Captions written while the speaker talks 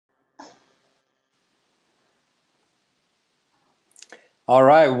All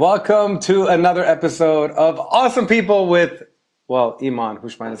right, welcome to another episode of Awesome People with, well, Iman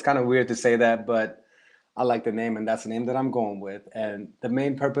Hushman. It's kind of weird to say that, but I like the name, and that's the name that I'm going with. And the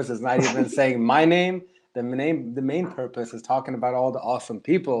main purpose is not even saying my name. The main purpose is talking about all the awesome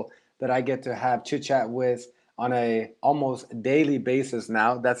people that I get to have chit chat with on a almost daily basis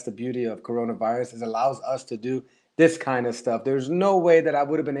now. That's the beauty of coronavirus. It allows us to do this kind of stuff. There's no way that I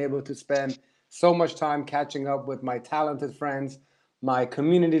would have been able to spend so much time catching up with my talented friends, my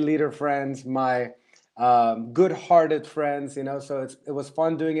community leader friends, my good-hearted friends. So it was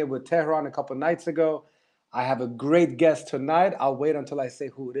fun doing it with Tehran a couple nights ago. I have a great guest tonight. I'll wait until I say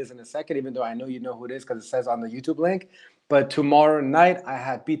who it is in a second, even though I know you know who it is because it says on the YouTube link. But tomorrow night, I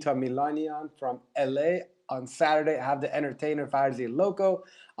have Bita Milanian from LA. On Saturday, I have the entertainer Farzi Loco.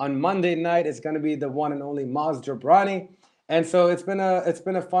 On Monday night, it's going to be the one and only Maz Jobrani. And so it's been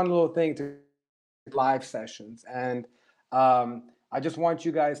a fun little thing to live sessions. And I just want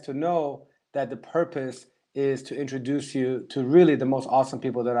you guys to know that the purpose is to introduce you to really the most awesome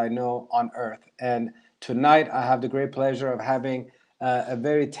people that I know on earth. And tonight, I have the great pleasure of having a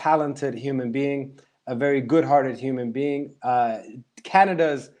very talented human being, a very good hearted human being,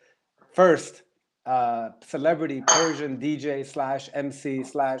 Canada's first celebrity Persian DJ slash MC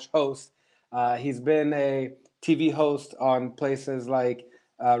slash host. He's been a TV host on places like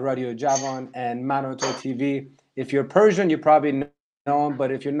Radio Javan and Manoto TV. If you're Persian, you probably know him,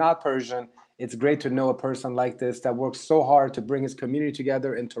 but if you're not Persian, it's great to know a person like this that works so hard to bring his community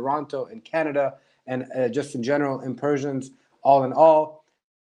together in Toronto, in Canada, and just in general in Persians, all in all.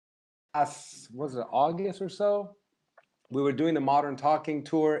 Last, was it August or so? We were doing the Modern Talking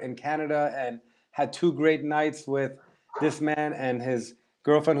tour in Canada and had two great nights with this man and his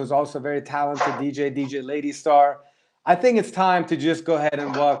girlfriend, who's also a very talented DJ Lady Star. I think it's time to just go ahead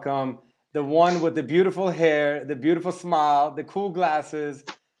and welcome the one with the beautiful hair, the beautiful smile, the cool glasses,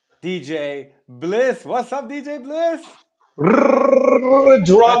 DJ Bliss. What's up, DJ Bliss?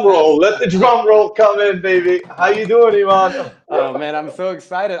 Drum roll. Let the drum roll come in, baby. How you doing, Iman? Oh man, I'm so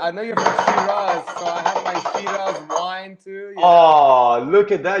excited. I know you're from Shiraz, so I have my Shiraz wine too. Oh,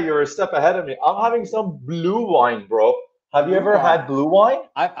 look at that. You're a step ahead of me. I'm having some blue wine, bro. Have you Blue ever wine. had blue wine?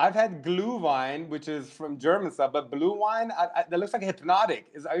 I've had Glühwein, which is from German stuff, but blue wine that looks like Hypnotic.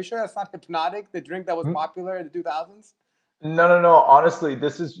 Are you sure that's not Hypnotic, the drink that was popular in the 2000s? No, no, no. Honestly,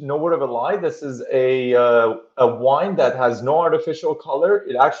 this is no word of a lie. This is a wine that has no artificial color.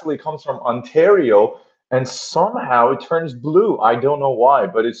 It actually comes from Ontario, and somehow it turns blue. I don't know why,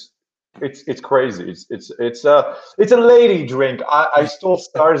 but it's crazy. It's a lady drink. I stole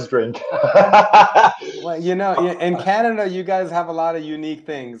Star's drink. Well, in Canada, you guys have a lot of unique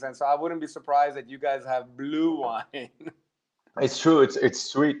things, and so I wouldn't be surprised that you guys have blue wine. It's true. It's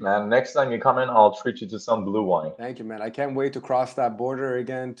sweet, man. Next time you come in, I'll treat you to some blue wine. Thank you, man. I can't wait to cross that border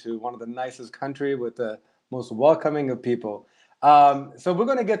again to one of the nicest country with the most welcoming of people. So we're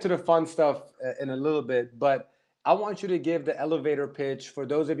gonna get to the fun stuff in a little bit, but I want you to give the elevator pitch for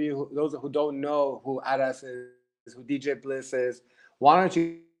those of you, those who don't know who Adas is, who DJ Bliss is. Why don't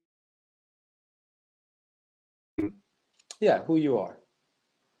you, yeah, who you are?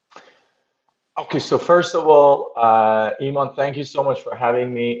 Okay, so first of all, Iman, thank you so much for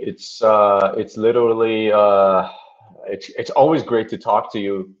having me. It's literally it's always great to talk to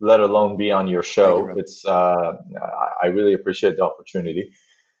you, let alone be on your Thank you, show. brother. I really appreciate the opportunity.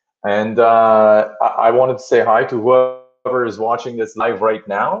 And I wanted to say hi to whoever is watching this live right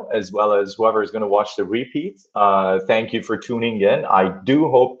now, as well as whoever is going to watch the repeat. Thank you for tuning in. I do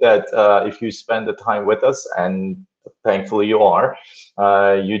hope that if you spend the time with us, and thankfully you are,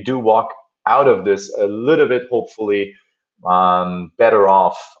 you do walk out of this a little bit, hopefully, better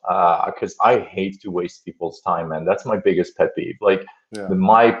off. Because I hate to waste people's time, man. That's my biggest pet peeve. Like, Yeah.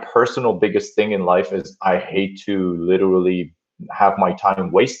 my personal biggest thing in life is I hate to literally have my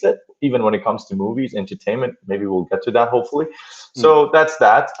time wasted, even when it comes to movies, entertainment. Maybe we'll get to that, hopefully. Mm. So that's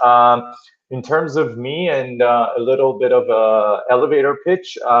that. In terms of me and a little bit of a elevator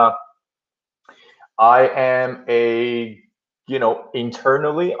pitch, I am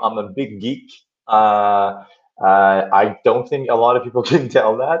internally, I'm a big geek. I don't think a lot of people can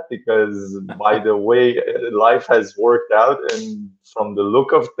tell that because by the way life has worked out and from the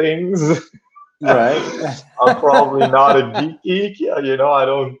look of things, Right. I'm probably not a geek. I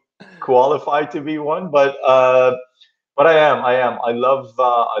don't qualify to be one, but I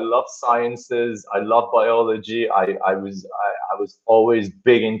love sciences. I love biology. I was always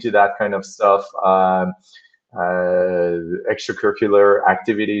big into that kind of stuff. Extracurricular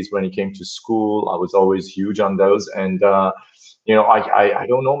activities when it came to school, I was always huge on those. And I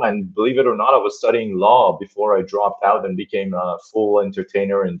don't know, man. Believe it or not, I was studying law before I dropped out and became a full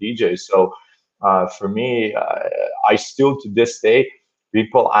entertainer and DJ. So for me, I still to this day,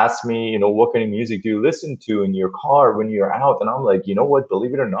 people ask me, what kind of music do you listen to in your car when you're out? And I'm like, you know what?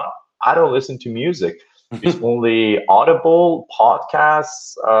 Believe it or not, I don't listen to music. It's only Audible,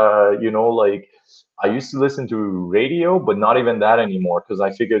 podcasts, like I used to listen to radio, but not even that anymore because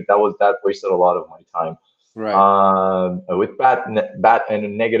I figured that wasted a lot of my time Right. with bad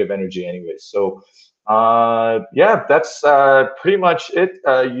and negative energy anyway. So yeah, that's pretty much it.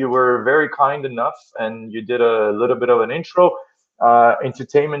 You were very kind enough and you did a little bit of an intro.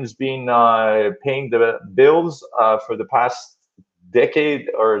 Entertainment's been paying the bills for the past decade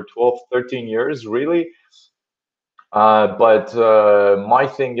or 12, 13 years, really. But my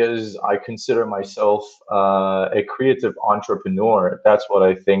thing is, I consider myself a creative entrepreneur. That's what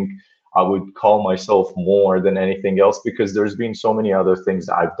I think I would call myself more than anything else, because there's been so many other things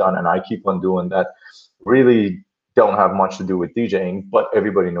that I've done and I keep on doing that really don't have much to do with DJing, but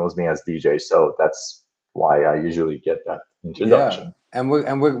everybody knows me as DJ. So that's why I usually get that Yeah, introduction. and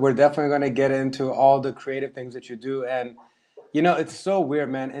we're definitely going to get into all the creative things that you do. And it's so weird,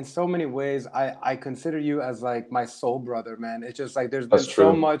 man. In so many ways, I consider you as like my soul brother, man. It's just like there's been That's true.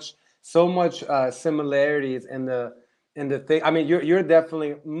 so much similarities in the thing. I mean, you're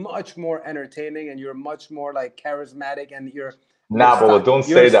definitely much more entertaining, and you're much more like charismatic, and Nah, but don't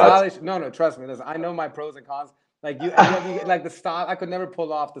you're say that. stylish. No, no, trust me. Listen, I know my pros and cons. Like you, and you get like the style. I could never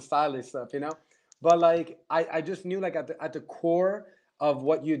pull off the stylish stuff. But like I just knew like at the core of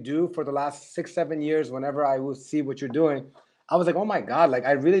what you do for the last 6 7 years, whenever I will see what you're doing, I was like, oh my God, like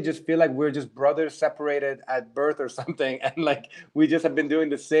I really just feel like we're just brothers separated at birth or something. And like we just have been doing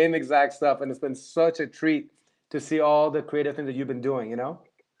the same exact stuff. And it's been such a treat to see all the creative things that you've been doing.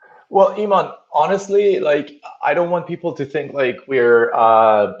 Well, Iman, honestly, like I don't want people to think like we're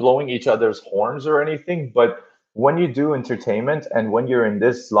blowing each other's horns or anything, but when you do entertainment and when you're in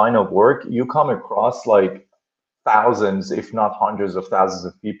this line of work, you come across like thousands, if not hundreds of thousands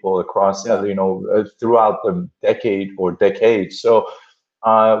of people across, Yeah. throughout the decade or decades. So,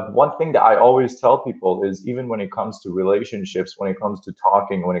 one thing that I always tell people is even when it comes to relationships, when it comes to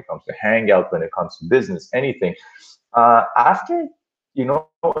talking, when it comes to hangout, when it comes to business, anything, after you know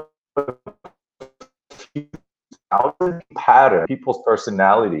outward pattern, people's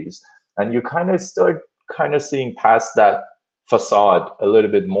personalities, and you kind of start kind of seeing past that facade a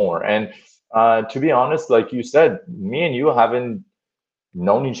little bit more. And to be honest, like you said, me and you haven't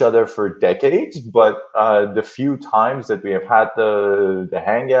known each other for decades, but the few times that we have had the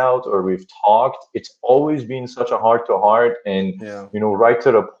hangout or we've talked, it's always been such a heart to heart and Yeah. right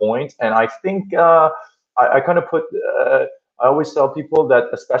to the point. And I think I kind of put. I always tell people that,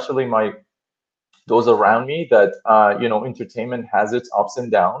 especially those around me, that entertainment has its ups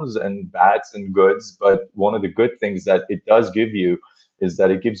and downs and bads and goods, but one of the good things that it does give you is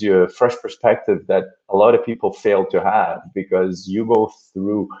that it gives you a fresh perspective that a lot of people fail to have, because you go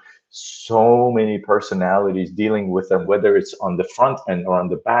through so many personalities dealing with them, whether it's on the front end or on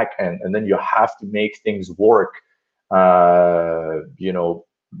the back end, and then you have to make things work uh, you know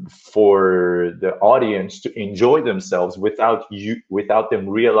for the audience to enjoy themselves without them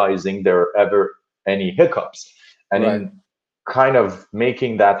realizing there are ever any hiccups. And Right. in kind of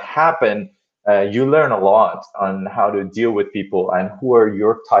making that happen, you learn a lot on how to deal with people and who are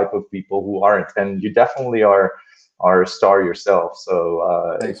your type of people, who aren't. And you definitely are a star yourself. So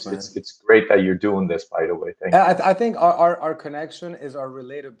Thanks, it's man. it's it's great that you're doing this. By the way, thank And you. I think our connection is our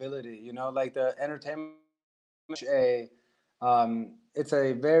relatability. Like the entertainment, it's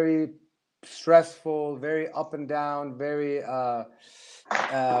a very stressful, very up and down, very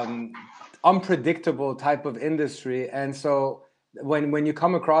um, unpredictable type of industry. And so when you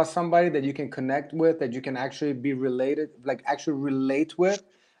come across somebody that you can connect with, that you can actually be related, like actually relate with,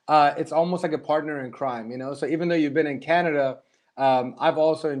 it's almost like a partner in crime. So even though you've been in Canada, I've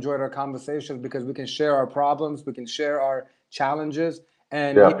also enjoyed our conversations because we can share our problems, we can share our challenges,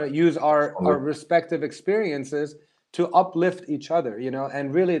 and Yeah, use our definitely. respective experiences to uplift each other.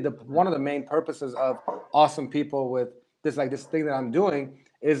 And really, the one of the main purposes of Awesome People with this thing that I'm doing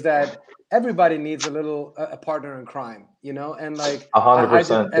is that everybody needs a partner in crime. And like A hundred I just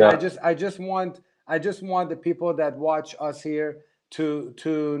percent. and Yeah. I just want the people that watch us here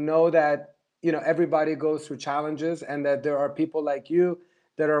to know that everybody goes through challenges, and that there are people like you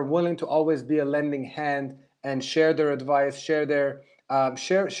that are willing to always be a lending hand and share their advice, share their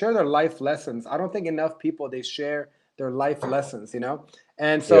life lessons. I don't think enough people they share their life lessons.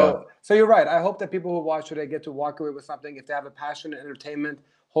 And Yeah. so you're right. I hope that people who watch today get to walk away with something. If they have a passion in entertainment,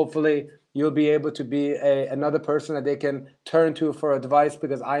 hopefully you'll be able to be another person that they can turn to for advice,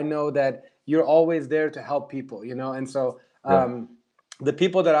 because I know that you're always there to help people, and so Yeah. the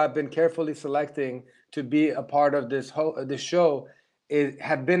people that I've been carefully selecting to be a part of this show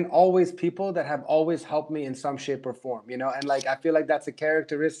have been always people that have always helped me in some shape or form, and like I feel like that's a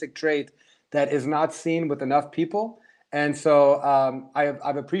characteristic trait that is not seen with enough people. And so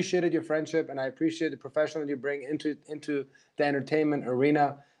I've appreciated your friendship, and I appreciate the professional you bring into the entertainment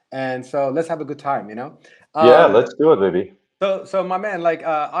arena. And so let's have a good time. Yeah, Um, let's do it, baby. so my man, like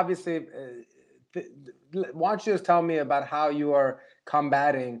obviously, why don't you just tell me about how you are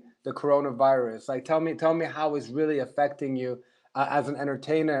combating the coronavirus? Like, tell me how it's really affecting you as an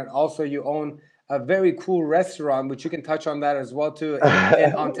entertainer, and also you own a very cool restaurant, which you can touch on that as well too in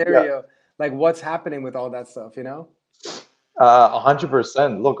Yeah. Ontario. Like, what's happening with all that stuff?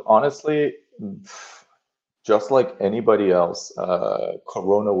 100%. Look, honestly, just like anybody else,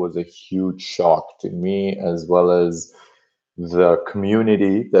 Corona was a huge shock to me as well as the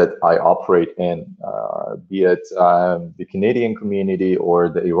community that I operate in, be it the Canadian community or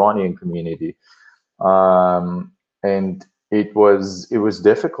the Iranian community. And it was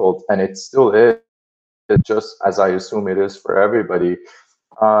difficult, and it still is, just as I assume it is for everybody.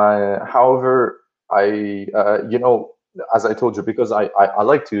 However, as I told you, because I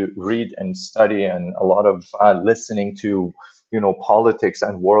like to read and study and a lot of listening to, politics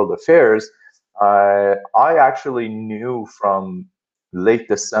and world affairs. I actually knew from late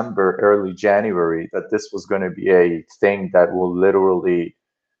December, early January that this was going to be a thing that will literally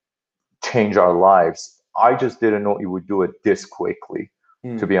change our lives. I just didn't know it would do it this quickly.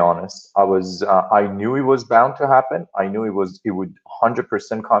 To Hmm. be honest, I knew it was bound to happen. I knew it would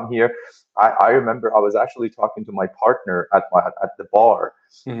 100% come here. I remember I was actually talking to my partner at the bar,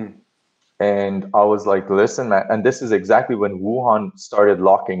 Hmm. and I was like, "Listen, man," and this is exactly when Wuhan started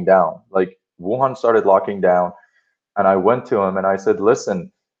locking down. Like Wuhan started locking down, and I went to him and I said,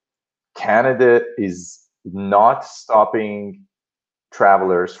 "Listen, Canada is not stopping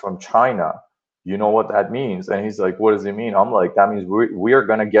travelers from China. You know what that means?" And he's like, "What does it mean?" I'm like, "That means we are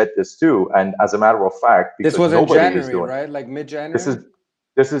gonna get this too." And as a matter of fact, This because was in nobody is January, doing right? Like this is mid-January.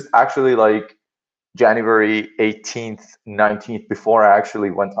 this is actually like January 18th, 19th, before I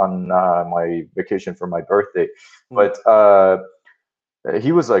actually went on my vacation for my birthday. Hmm. But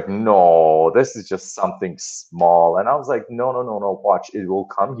he was like, "No, this is just something small." And I was like, "No, no, no, no, watch, it will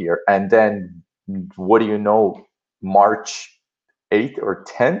come here." And then what do you know, March 8th or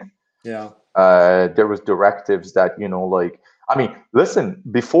 10th, Yeah. there was directives that, like, I mean, listen,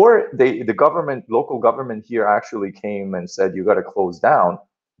 before the government, local government here actually came and said you got to close down,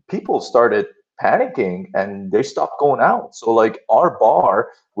 people started panicking and they stopped going out. So like our bar,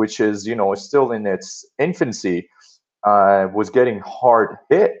 which is, is still in its infancy, was getting hard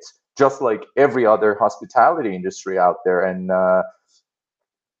hit, just like every other hospitality industry out there. And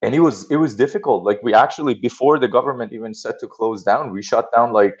it was difficult. Like we actually, before the government even said to close down, we shut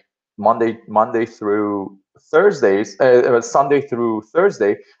down like Monday through Thursdays, Sunday through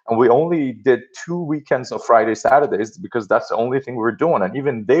Thursday, and we only did 2 weekends of Friday Saturdays because that's the only thing we were doing, and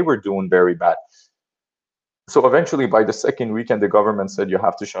even they were doing very bad. So eventually, by the second weekend, the government said you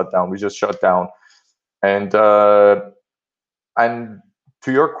have to shut down. We just shut down, and and to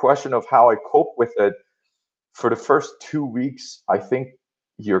your question of how I cope with it, for the first 2 weeks, I think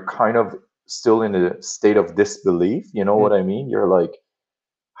you're kind of still in a state of disbelief. You know what Hmm. I mean? You're like,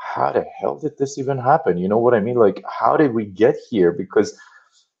 how the hell did this even happen? You know what I mean? Like, how did we get here? Because,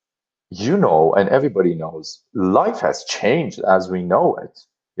 and everybody knows, life has changed as we know it.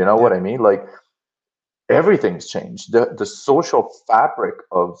 You know what Yeah. I mean? Like, everything's changed. The social fabric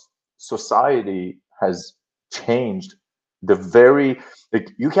of society has changed. The very, like,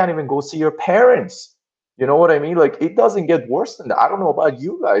 you can't even go see your parents. You know what I mean? Like, it doesn't get worse than that. I don't know about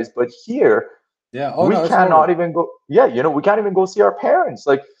you guys, but here Yeah. Oh we no, it's cannot horrible. even go. Yeah, we can't even go see our parents.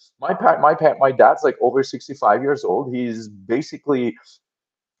 Like my dad's like over 65 years old. He's basically,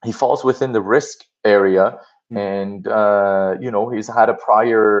 he falls within the risk area, Hmm. and he's had a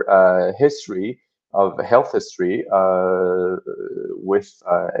prior history of health history with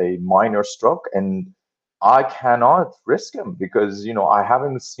a minor stroke, and I cannot risk him because I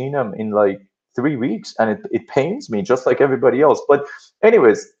haven't seen him in like 3 weeks, and it pains me just like everybody else. But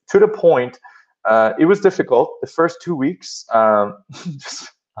anyways, to the point, it was difficult the first 2 weeks.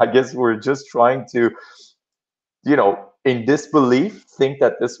 I guess we're just trying to, in disbelief, think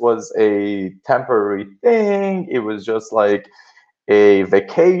that this was a temporary thing. It was just like a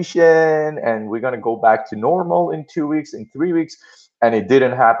vacation, and we're going to go back to normal in 2 weeks, in 3 weeks. And it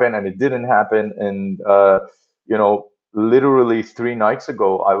didn't happen, and it didn't happen. And, literally 3 nights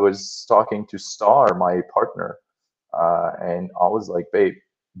ago, I was talking to Star, my partner, and I was like, babe,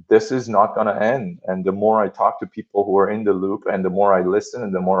 this is not going to end. And the more I talk to people who are in the loop, and the more I listen,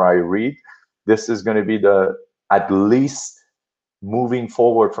 and the more I read, this is going to be the, at least moving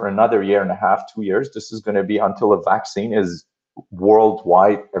forward for another year and a half, 2 years. This is going to be until a vaccine is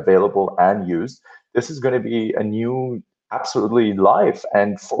worldwide available and used. This is going to be a new absolutely life.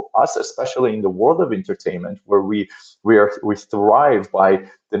 And for us, especially in the world of entertainment, where we thrive by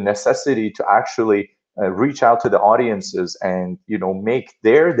the necessity to actually reach out to the audiences and make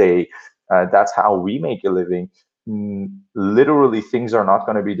their day. That's how we make a living. Literally, things are not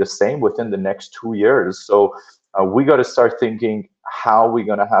going to be the same within the next 2 years. So we got to start thinking how we're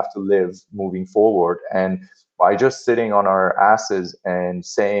going to have to live moving forward. And by just sitting on our asses and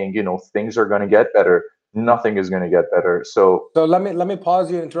saying, things are going to get better, nothing is going to get better. So let me pause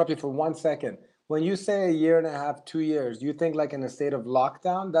you and interrupt you for 1 second. When you say a year and a half, 2 years, do you think like in a state of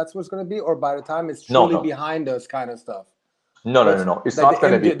lockdown, that's what's going to be, or by the time it's truly behind us, kind of stuff? No. It's not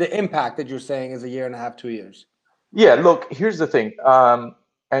going to be the impact that you're saying is a year and a half, 2 years. Yeah, look, here's the thing. And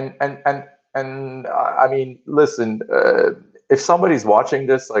I mean, listen, if somebody's watching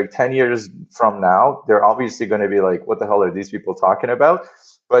this like 10 years from now, they're obviously going to be like, what the hell are these people talking about?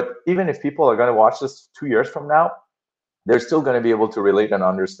 But even if people are going to watch this 2 years from now, they're still going to be able to relate and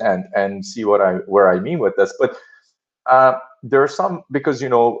understand and see where I mean with this. But there are some, because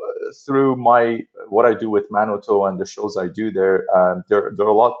through what I do with Manoto and the shows I do there, there are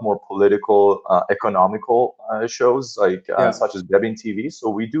a lot more political, economical shows, like such as Debin TV. So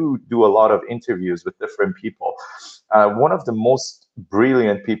we do a lot of interviews with different people. One of the most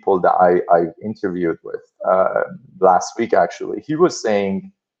brilliant people that I interviewed with last week, actually, he was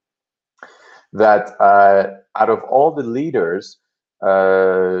saying that out of all the leaders,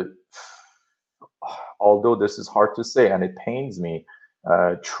 although this is hard to say and it pains me,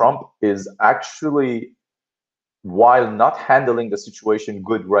 Trump is actually, while not handling the situation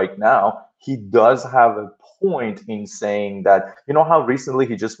good right now, he does have a point in saying that, how recently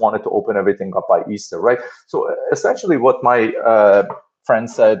he just wanted to open everything up by Easter, right? So essentially what my friend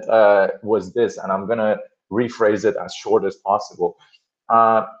said was this, and I'm going to rephrase it as short as possible.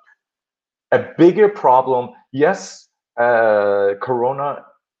 A bigger problem, yes, Corona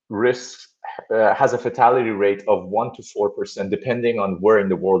has a fatality rate of 1 to 4%, depending on where in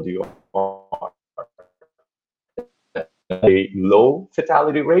the world you are. Low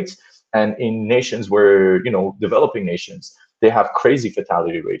fatality rates, and in nations where, developing nations, they have crazy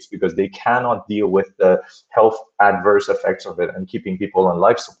fatality rates because they cannot deal with the health adverse effects of it and keeping people on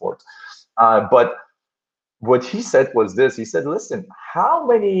life support. But what he said was this. He said, listen, how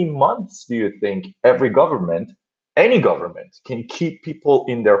many months do you think every government, any government, can keep people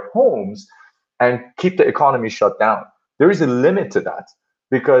in their homes and keep the economy shut down? There is a limit to that,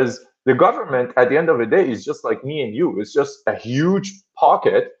 because the government, at the end of the day, is just like me and you. It's just a huge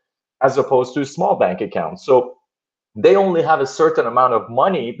pocket as opposed to a small bank account. So they only have a certain amount of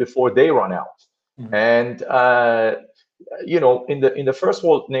money before they run out. Mm-hmm. And in the first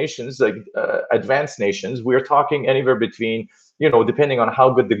world nations, like advanced nations, we're talking anywhere between, depending on how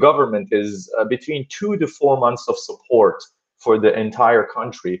good the government is, between 2 to 4 months of support for the entire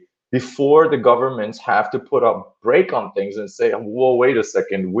country before the governments have to put a brake on things and say, whoa, wait a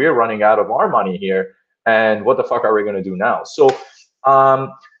second, we're running out of our money here, and what the fuck are we going to do now? So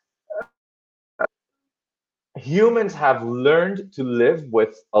humans have learned to live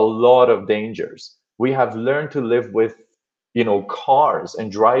with a lot of dangers. We have learned to live with cars and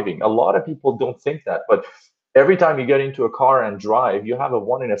driving. A lot of people don't think that, but every time you get into a car and drive, you have a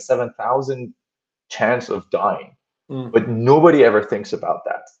 1 in 7,000 chance of dying. But nobody ever thinks about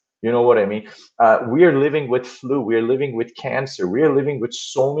that. You know what I mean? We are living with flu. We are living with cancer. We are living with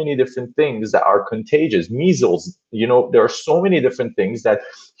so many different things that are contagious. Measles. There are so many different things that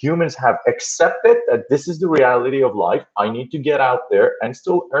humans have accepted that this is the reality of life. I need to get out there and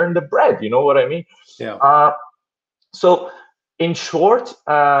still earn the bread. You know what I mean? Yeah. So in short,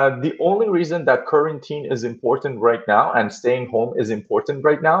 the only reason that quarantine is important right now and staying home is important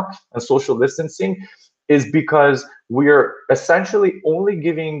right now and social distancing is because we're essentially only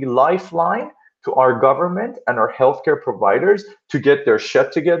giving lifeline to our government and our healthcare providers to get their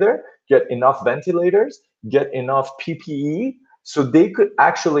shit together, get enough ventilators, get enough PPE, so they could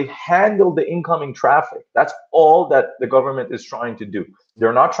actually handle the incoming traffic. That's all that the government is trying to do.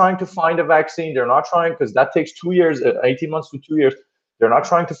 They're not trying to find a vaccine. They're not trying, because that takes 2 years, 18 months to 2 years. They're not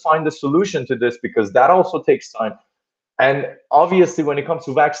trying to find the solution to this because that also takes time. And obviously, when it comes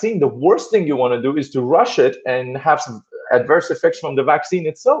to vaccine, the worst thing you want to do is to rush it and have adverse effects from the vaccine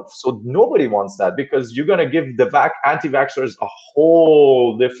itself. So nobody wants that, because you're going to give the anti-vaxxers a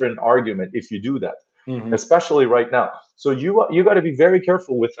whole different argument if you do that, especially right now. So you got to be very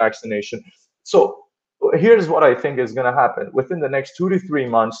careful with vaccination. So here's what I think is going to happen within the next 2 to 3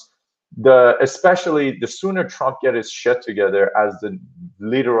 months. Especially the sooner Trump get his shit together as the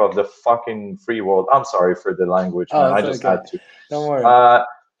leader of the fucking free world. I'm sorry for the language, man. I just had to. Don't worry.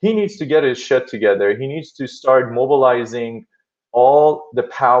 He needs to get his shit together. He needs to start mobilizing all the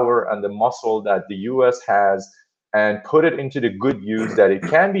power and the muscle that the US has and put it into the good use that it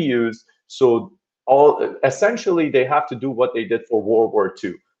can be used. So essentially they have to do what they did for World War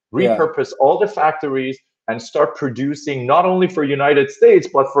II. Repurpose all the factories and start producing not only for United States,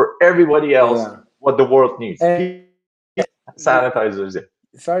 but for everybody else what the world needs. Sanitizers.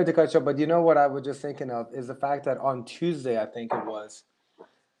 Sorry to cut you off, but you know what I was just thinking of is the fact that on Tuesday, I think it was,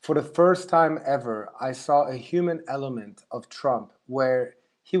 for the first time ever, I saw a human element of Trump where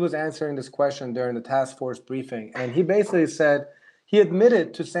he was answering this question during the task force briefing. And he basically said, he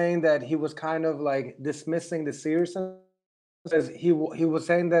admitted to saying that he was kind of like dismissing the seriousness. He was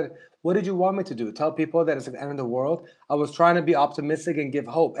saying that, what did you want me to do? Tell people that it's the end of the world? I was trying to be optimistic and give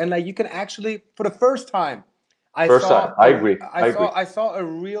hope. And like, you can actually, for the first time, I agree. I saw a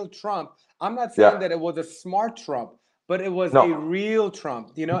real Trump. I'm not saying that it was a smart Trump, but it was a real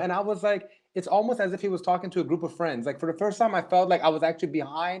Trump, you know? And I was like, it's almost as if he was talking to a group of friends. Like, for the first time, I felt like I was actually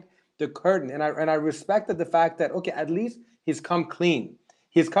behind the curtain. And I respected the fact that, okay, at least he's come clean.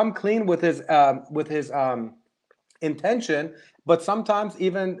 He's come clean with his intention, but sometimes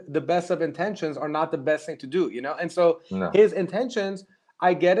even the best of intentions are not the best thing to do, you know? And so his intentions,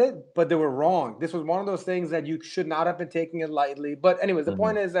 I get it, but they were wrong. This was one of those things that you should not have been taking it lightly. But anyways, the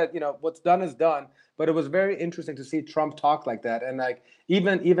point is that, you know, what's done is done. But it was very interesting to see Trump talk like that. And like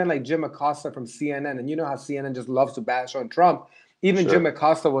even like Jim Acosta from CNN, and you know how CNN just loves to bash on Trump. Even Jim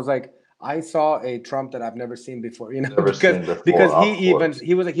Acosta was like, I saw a Trump that I've never seen before, you know, because he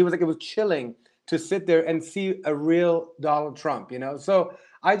was like it was chilling to sit there and see a real Donald Trump, you know. So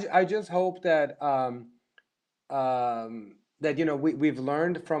I just hope that that, you know, we've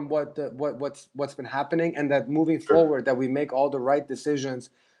learned from what's been happening, and that moving forward that we make all the right decisions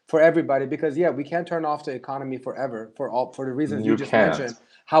for everybody, because we can't turn off the economy forever for the reasons you just mentioned.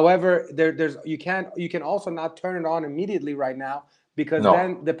 However, you can also not turn it on immediately right now, because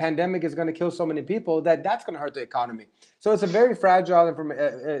then the pandemic is going to kill so many people that's going to hurt the economy. So it's a very fragile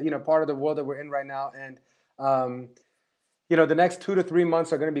you know, part of the world that we're in right now, and you know, the next 2 to 3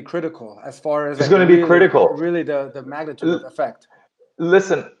 months are going to be critical as far as it's going to be critical. Really, the magnitude of effect.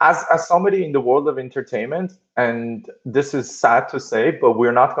 Listen, as somebody in the world of entertainment, and this is sad to say, but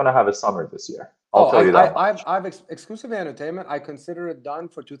we're not going to have a summer this year. I'll tell you that. I've exclusively entertainment. I consider it done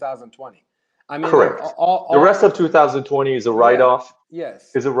for 2020. I mean, correct. Like, the rest of 2020 is a write-off.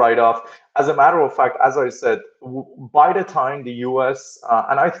 Yes. Is a write-off. As a matter of fact, as I said, by the time the US,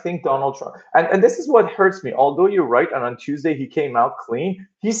 and I think Donald Trump, and this is what hurts me, although you're right, and on Tuesday he came out clean,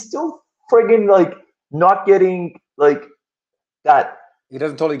 he's still friggin' like not getting like that. He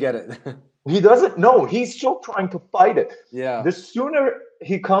doesn't totally get it. He doesn't. No, he's still trying to fight it. Yeah. The sooner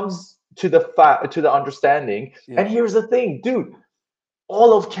he comes to the understanding, and here's the thing, dude,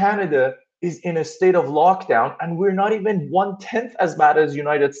 all of Canada is in a state of lockdown, and we're not even 1/10 as bad as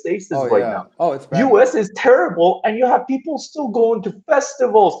United States is right now. Oh, it's bad. US is terrible, and you have people still going to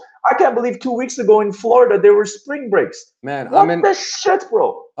festivals. I can't believe 2 weeks ago in Florida there were spring breaks. Man, what the shit,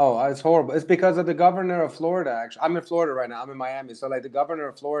 bro? Oh, it's horrible. It's because of the governor of Florida. Actually, I'm in Florida right now. I'm in Miami. So like the governor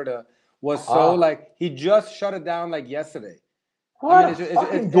of Florida was so like he just shut it down like yesterday. What? I mean,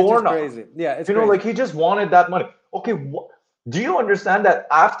 it's just crazy. Yeah, it's know, like he just wanted that money. Okay, do you understand that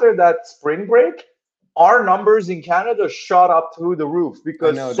after that spring break, our numbers in Canada shot up through the roof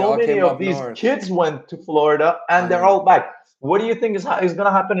because so many of these kids went to Florida and they're all back. What do you think is going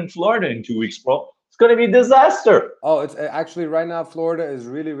to happen in Florida in 2 weeks, bro? It's going to be a disaster. Oh, it's actually right now, Florida is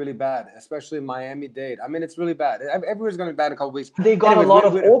really, really bad, especially Miami-Dade. I mean, it's really bad. Everywhere's going to be bad in a couple weeks. They got a lot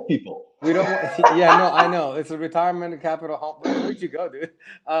of old people. We don't want, yeah, no, I know. It's a retirement capital home. Where'd you go, dude?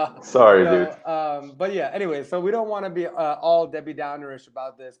 Sorry, dude. But yeah, anyway, so we don't want to be all Debbie Downerish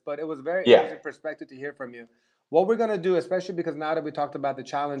about this, but it was very interesting perspective to hear from you. What we're going to do, especially because now that we talked about the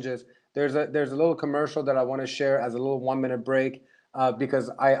challenges, there's a little commercial that I want to share as a little 1-minute break. Because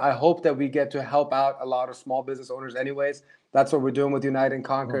I hope that we get to help out a lot of small business owners anyways. That's what we're doing with Unite and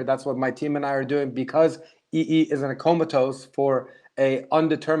Conquer. That's what my team and I are doing because EE is in a comatose for a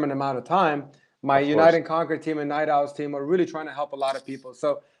undetermined amount of time. My Unite and Conquer team and Night Owls team are really trying to help a lot of people.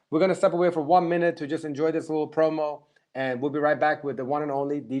 So we're going to step away for 1 minute to just enjoy this little promo, and we'll be right back with the one and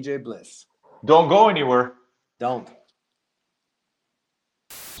only DJ Bliss. Don't go anywhere. Don't.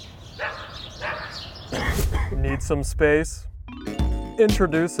 Need some space?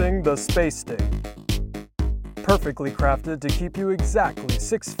 Introducing the Space State. Perfectly crafted to keep you exactly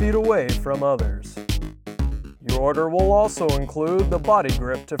 6 feet away from others. Your order will also include the body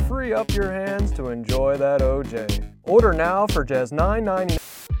grip to free up your hands to enjoy that OJ. Order now for just $9.99.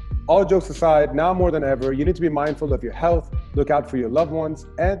 All jokes aside, now more than ever, you need to be mindful of your health, look out for your loved ones,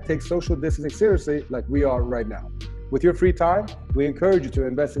 and take social distancing seriously like we are right now. With your free time, we encourage you to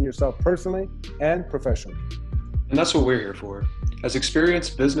invest in yourself personally and professionally. And that's what we're here for. As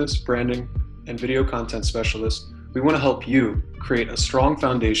experienced business, branding, and video content specialists, we want to help you create a strong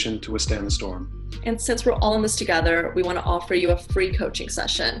foundation to withstand the storm. And since we're all in this together, we want to offer you a free coaching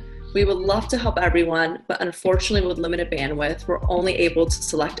session. We would love to help everyone, but unfortunately with limited bandwidth, we're only able to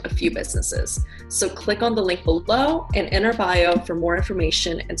select a few businesses. So click on the link below and in our bio for more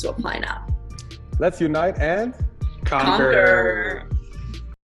information and to apply now. Let's unite and Conquer.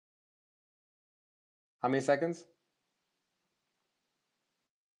 How many seconds?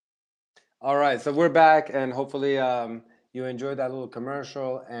 All right, so we're back, and hopefully you enjoyed that little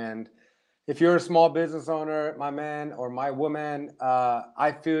commercial. And if you're a small business owner, my man or my woman,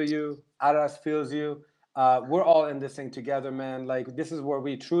 I feel you. Aras feels you. We're all in this thing together, man. Like, this is where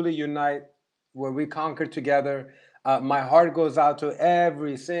we truly unite, where we conquer together. My heart goes out to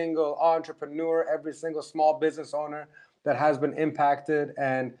every single entrepreneur, every single small business owner that has been impacted.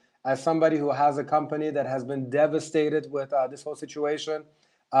 And as somebody who has a company that has been devastated with this whole situation,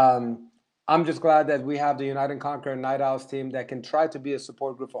 I'm just glad that we have the Unite and Conquer Night Owls team that can try to be a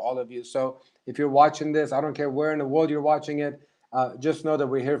support group for all of you. So if you're watching this, I don't care where in the world you're watching it, just know that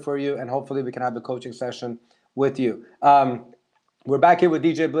we're here for you, and hopefully we can have a coaching session with you. We're back here with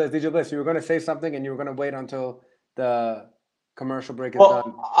DJ Bliss. DJ Bliss, you were going to say something, and you were going to wait until the commercial break is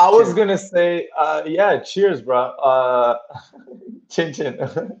done. I was going to say, yeah, cheers, bro. Chin chin.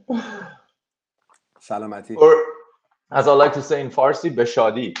 Salamati. Or, as I like to say in Farsi,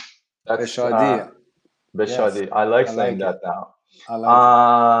 beshadi. That's Beshadi. Beshadi. Yes, I like I saying like that now. I like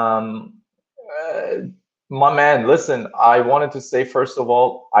My man, listen, I wanted to say, first of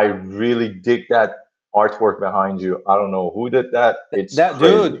all, I really dig that artwork behind you. I don't know who did that. It's that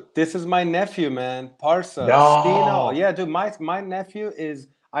crazy. dude. This is my nephew, man. Parsa. No. Stino. Yeah, dude. My nephew is.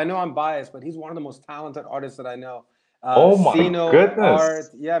 I know I'm biased, but he's one of the most talented artists that I know. Oh my Stino goodness. Art.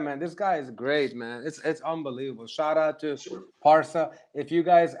 Yeah, man. This guy is great, man. It's unbelievable. Shout out to Parsa. If you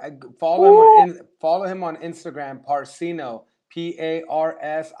guys follow him on Instagram, Parsino. Parsino.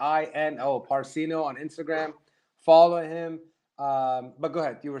 Parsino on Instagram. Follow him. But go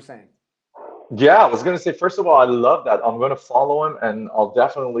ahead. You were saying. Yeah, I was going to say, first of all, I love that. I'm going to follow him, and I'll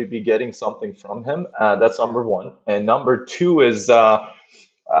definitely be getting something from him. That's number one. And number two is, you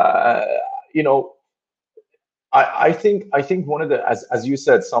know, I think one of the, as you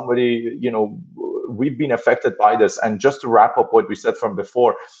said, somebody, you know, we've been affected by this. And just to wrap up what we said from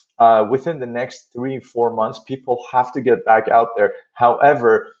before, within the next 3-4 months, people have to get back out there.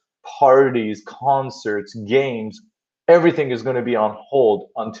 However, parties, concerts, games, everything is going to be on hold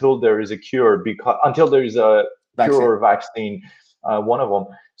until there is a cure, because until there is a cure or vaccine, one of them.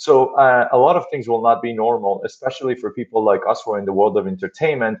 So a lot of things will not be normal, especially for people like us who are in the world of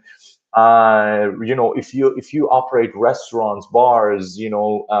entertainment. You know, if you operate restaurants, bars, you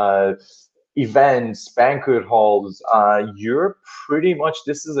know, events, banquet halls, you're pretty much,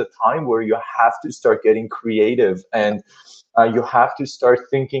 this is a time where you have to start getting creative, and you have to start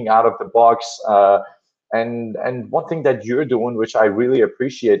thinking out of the box. And one thing that you're doing, which I really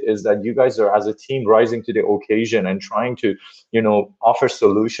appreciate, is that you guys are, as a team, rising to the occasion and trying to, you know, offer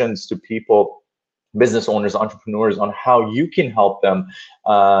solutions to people, business owners, entrepreneurs, on how you can help them.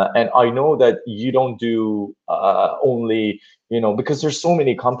 And I know that you don't do only, you know, because there's so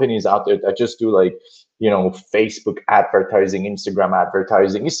many companies out there that just do, like, you know, Facebook advertising, Instagram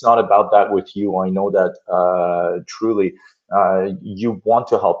advertising. It's not about that with you. I know that truly you want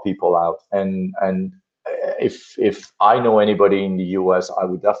to help people out. And if I know anybody in the US, I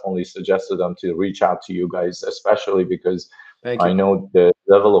would definitely suggest to them to reach out to you guys, especially because I know the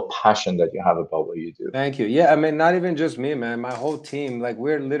level of passion that you have about what you do. Thank you. Yeah, I mean, not even just me, man. My whole team, like,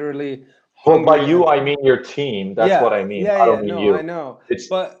 we're literally. Well, by you, I mean your team. That's what I mean. I don't mean you. I know.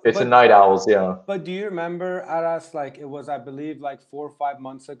 It's a Night Owls, yeah. But do you remember, Aras? Like, it was, I believe, like 4 or 5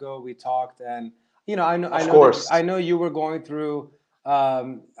 months ago we talked, and you know, I know you were going through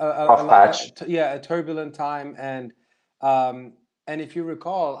a turbulent time, and if you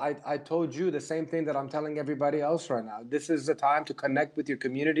recall, I told you the same thing that I'm telling everybody else right now. This is the time to connect with your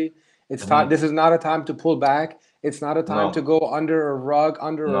community. It's time. This is not a time to pull back. It's not a time to go under a rug,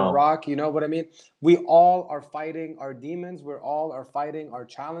 under a rock. You know what I mean? We all are fighting our demons. We're all are fighting our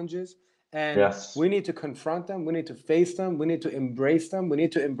challenges. And Yes. we need to confront them. We need to face them. We need to embrace them. We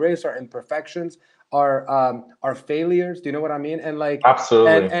need to embrace our imperfections, our failures. Do you know what I mean? And like,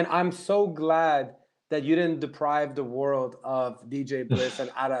 Absolutely. and I'm so glad that you didn't deprive the world of DJ Bliss and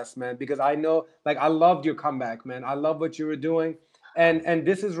Adas, man, because I know, like, I loved your comeback, man. I love what you were doing, and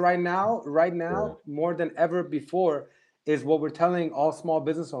this is right now, Yeah. more than ever before, is what we're telling all small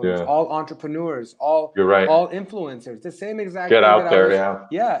business owners, Yeah. all entrepreneurs, You're right. all influencers. The same exact Get thing out that there, I was,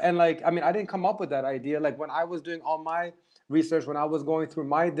 yeah. yeah, and like, I mean, I didn't come up with that idea. Like when I was doing all my research, when I was going through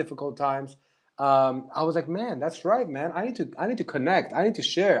my difficult times, I was like, man, that's right, man. I need to connect. I need to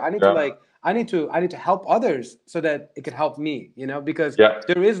share. I need to Yeah. like, I need to help others so that it could help me, you know, because Yeah.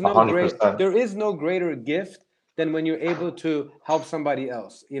 there is no 100%. greater gift than when you're able to help somebody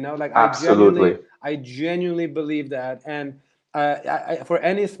else, you know, like Absolutely. I genuinely believe that. And for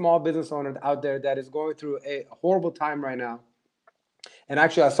any small business owner out there that is going through a horrible time right now, and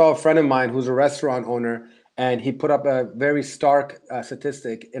actually I saw a friend of mine who's a restaurant owner, and he put up a very stark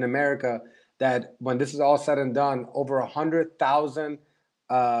statistic in America that when this is all said and done, over 100,000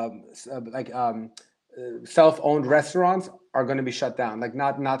 like self-owned restaurants are going to be shut down, like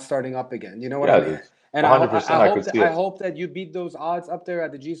not starting up again. You know what I Yeah, mean? dude. And 100%. I could see I it. hope that you beat those odds up there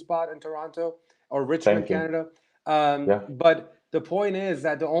at the G Spot in Toronto or Richmond, Thank you. Canada. Yeah. But the point is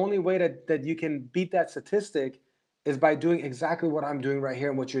that the only way that you can beat that statistic is by doing exactly what I'm doing right here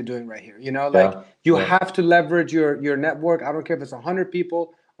and what you're doing right here. You know, like Yeah. you Yeah. have to leverage your network. I don't care if it's 100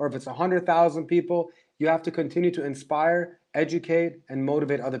 people or if it's 100,000 people. You have to continue to inspire, educate, and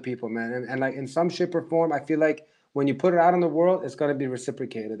motivate other people, man. And like in some shape or form, I feel like when you put it out in the world, it's going to be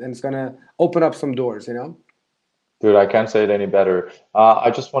reciprocated and it's going to open up some doors, you know? Dude, I can't say it any better.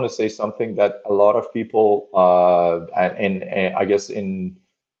 I just want to say something that a lot of people, and I guess in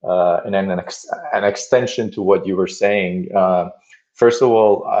an extension to what you were saying. First of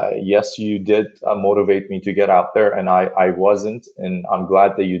all, yes, you did motivate me to get out there, and I wasn't, and I'm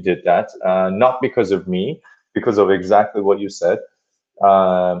glad that you did that. Not because of me, because of exactly what you said.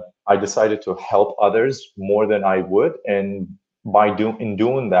 I decided to help others more than I would, and in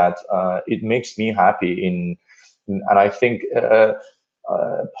doing that, it makes me happy. And I think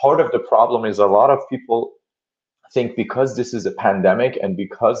part of the problem is a lot of people think because this is a pandemic and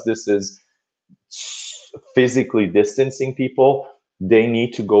because this is physically distancing people, they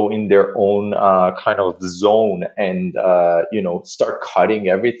need to go in their own kind of zone and start cutting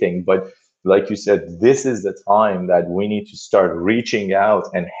everything. But like you said, this is the time that we need to start reaching out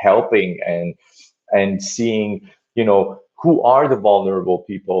and helping and seeing, who are the vulnerable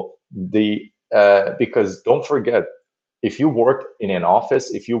people. Because don't forget, if you work in an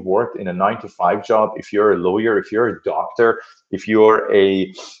office, if you worked in a 9 to 5 job, if you're a lawyer, if you're a doctor, if you're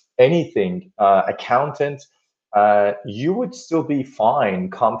anything, accountant, you would still be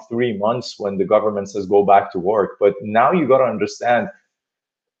fine come 3 months when the government says go back to work. But now you got to understand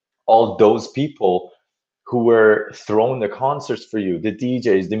all those people who were throwing the concerts for you, the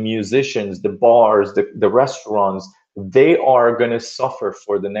DJs, the musicians, the bars, the restaurants, they are going to suffer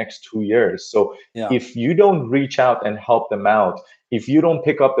for the next 2 years. So if you don't reach out and help them out, if you don't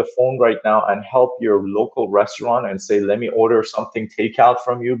pick up the phone right now and help your local restaurant and say, let me order something takeout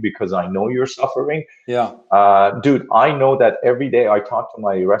from you because I know you're suffering. Dude, I know that every day I talk to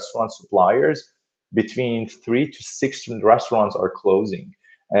my restaurant suppliers, between 3 to 6 restaurants are closing.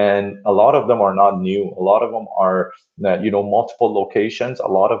 And a lot of them are not new. A lot of them are, multiple locations. A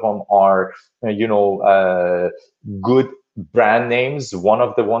lot of them are, good brand names. One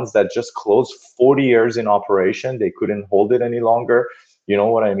of the ones that just closed, 40 years in operation, they couldn't hold it any longer. You know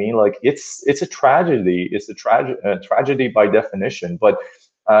what I mean? Like it's a tragedy. It's a tragedy by definition. But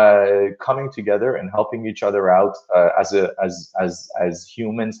coming together and helping each other out as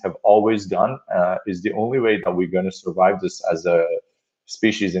humans have always done is the only way that we're going to survive this as a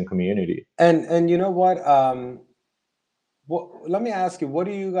species and community. And you know what? Let me ask you, what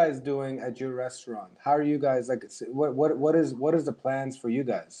are you guys doing at your restaurant? How are you guys like? What is the plans for you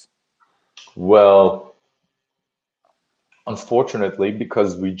guys? Well, unfortunately,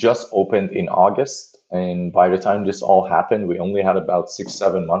 because we just opened in August, and by the time this all happened, we only had about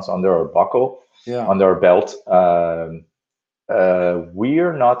 6-7 months under our under our belt. We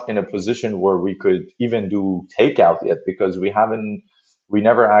are not in a position where we could even do takeout yet because we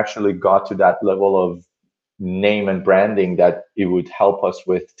never actually got to that level of name and branding that it would help us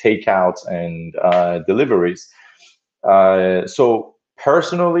with takeouts and deliveries. So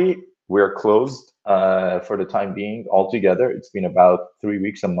personally, we're closed for the time being altogether. It's been about 3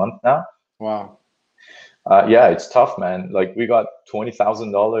 weeks, a month now. Wow. Yeah, it's tough, man. Like we got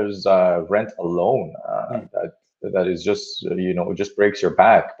 $20,000 rent alone. that is just just breaks your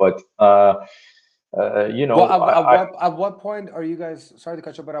back. But Well, I at what point are you guys, sorry to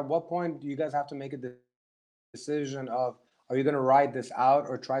cut you, but at what point do you guys have to make a decision of, are you going to ride this out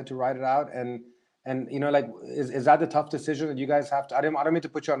or try to ride it out? And like, is that the tough decision that you guys have to, I don't mean to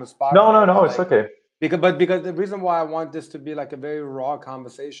put you on the spot no, no, here, but no, it's like, okay. because the reason why I want this to be like a very raw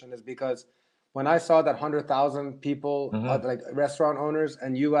conversation is because when I saw that 100,000 people, Hmm. like restaurant owners,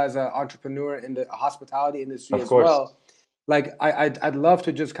 and you as an entrepreneur in the hospitality industry Of as course. well, like I'd love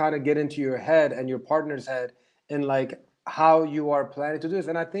to just kind of get into your head and your partner's head and like how you are planning to do this.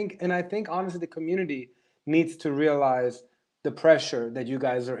 And I think honestly the community needs to realize the pressure that you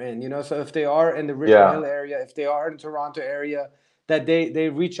guys are in. So if they are in the Richmond Yeah, Hill area, if they are in Toronto area, that they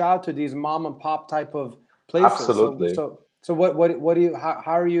reach out to these mom and pop type of places. So absolutely. so so what do you, how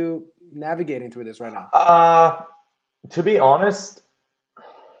are you navigating through this right now? To be honest,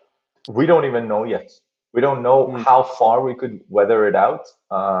 we don't even know yet. We don't know Mm, how far we could weather it out.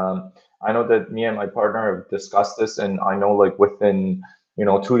 I know that me and my partner have discussed this, and I know like within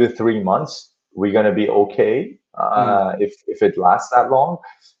 2 to 3 months we're gonna be okay mm, if it lasts that long.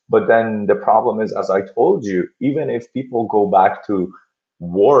 But then the problem is, as I told you, even if people go back to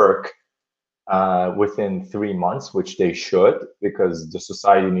work within 3 months, which they should, because the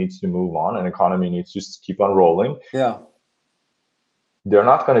society needs to move on and economy needs to keep on rolling, yeah, they're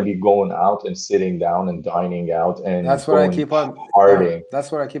not going to be going out and sitting down and dining out and that's what I going keep on. Yeah, partying.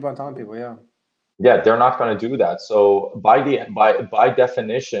 that's what I keep on telling people. Yeah. Yeah, they're not going to do that. So by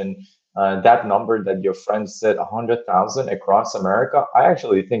definition, that number that your friend said, 100,000 across America, I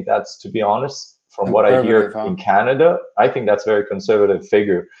actually think that's, to be honest, from what I Conservative, hear huh? in Canada, I think that's a very conservative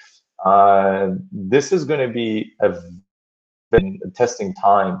figure. This is going to be a testing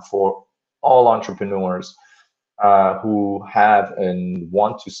time for all entrepreneurs who have and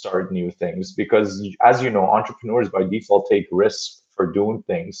want to start new things, because as you know, entrepreneurs by default take risks for doing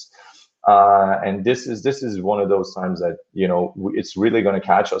things, and this is one of those times that it's really going to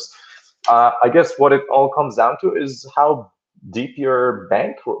catch us. I guess what it all comes down to is how deep your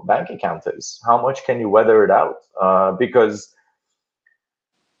bank account is, how much can you weather it out, because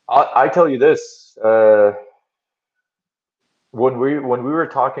I tell you this, when we were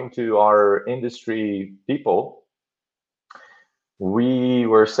talking to our industry people, we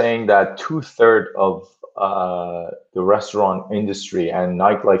were saying that 2/3 of the restaurant industry and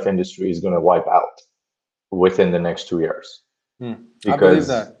nightlife industry is going to wipe out within the next 2 years, Hmm. I believe because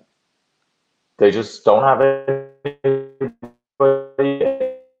that. they just don't have anybody.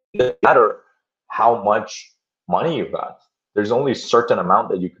 It doesn't matter how much money you got. There's only a certain amount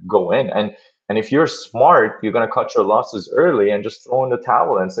that you could go in, and if you're smart, you're going to cut your losses early and just throw in the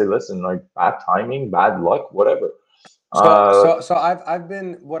towel and say, listen, like, bad timing, bad luck, whatever. So, Uh, so, so I've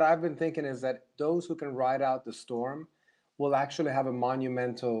been thinking is that those who can ride out the storm will actually have a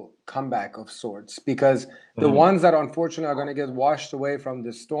monumental comeback of sorts, because the mhm. ones that unfortunately are going to get washed away from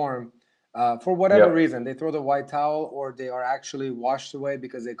the storm, for whatever Yep, reason, they throw the white towel or they are actually washed away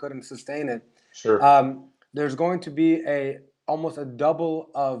because they couldn't sustain it. sure, There's going to be almost a double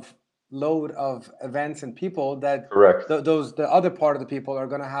of load of events and people that correct, the other part of the people are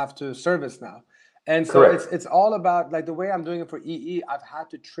going to have to service now. And so correct. it's all about, like, the way I'm doing it for EE, I've had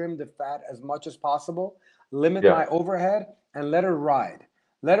to trim the fat as much as possible, limit Yeah, my overhead, and let her ride.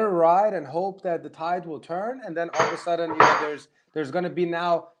 Let her ride and hope that the tide will turn, and then all of a sudden, there's going to be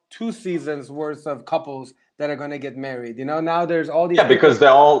now 2 seasons worth of couples that are going to get married. Now there's all these yeah, because people,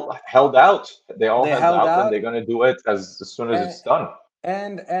 they all held out. They all they held held out, and out. they're gonna do it as soon as And it's done.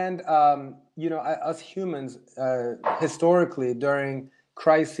 us humans, historically, during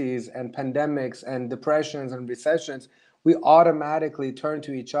crises and pandemics and depressions and recessions, we automatically turn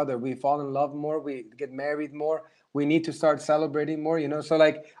to each other. We fall in love more, we get married more, we need to start celebrating more, so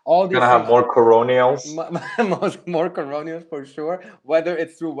like all Gonna these have things. more coronials. More coronials for sure, whether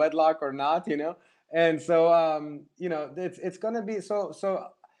it's through wedlock or not. And so it's going to be so.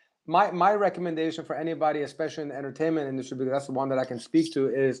 My recommendation for anybody, especially in the entertainment industry, because that's the one that I can speak to,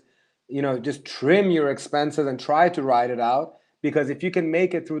 is just trim your expenses and try to ride it out, because if you can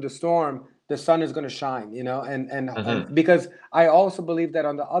make it through the storm, the sun is going to shine. And Hmm. because I also believe that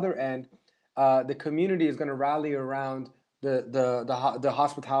on the other end, the community is going to rally around the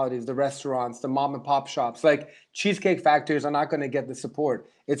hospitalities, the restaurants, the mom and pop shops. Like, cheesecake factories are not going to get the support.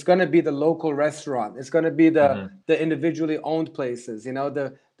 It's going to be the local restaurant. It's going to be the Hmm. the individually owned places.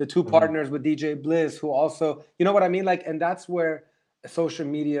 The two Hmm. partners with DJ Bliss, who also, you know what I mean. Like, and that's where social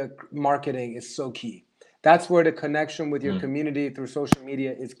media marketing is so key. That's where the connection with your Hmm. community through social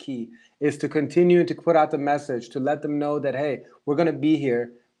media is key. Is to continue to put out the message, to let them know that, hey, we're going to be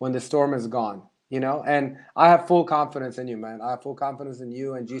here when the storm is gone. And I have full confidence in you, man. I have full confidence in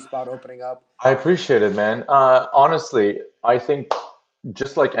you and G Spot opening up. I appreciate it, man. Honestly, I think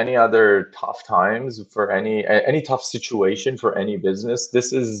just like any other tough times for any tough situation for any business,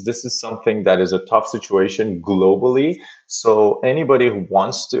 this is something that is a tough situation globally. So anybody who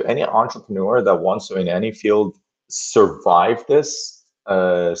wants to, any entrepreneur that wants to in any field survive this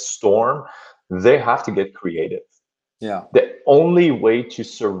storm, they have to get creative. Yeah. The only way to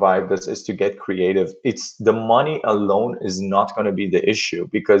survive this is to get creative. It's the money alone is not going to be the issue,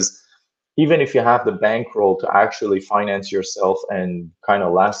 because even if you have the bankroll to actually finance yourself and kind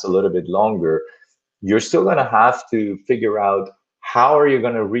of last a little bit longer, you're still going to have to figure out how are you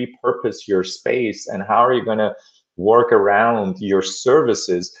going to repurpose your space, and how are you going to work around your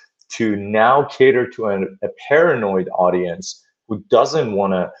services to now cater to a paranoid audience who doesn't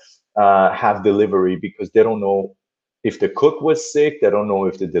want to have delivery because they don't know if the cook was sick, they don't know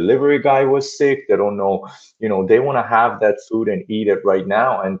if the delivery guy was sick, they don't know, they want to have that food and eat it right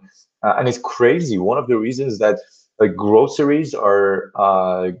now. And it's crazy. One of the reasons that groceries are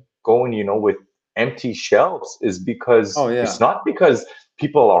going, with empty shelves is because Oh, yeah. it's not because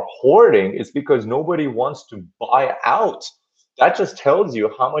people are hoarding, it's because nobody wants to buy out. That just tells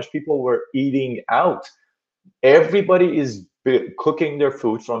you how much people were eating out. Everybody is cooking their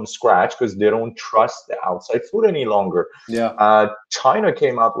food from scratch because they don't trust the outside food any longer. Yeah. China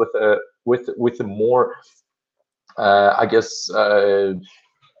came out with a more, I guess, uh,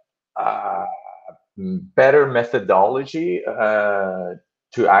 better methodology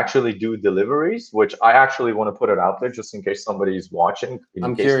to actually do deliveries, which I actually want to put it out there just in case somebody is watching, in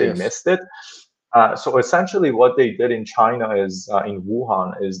I'm case curious. they missed it. So essentially what they did in China is, in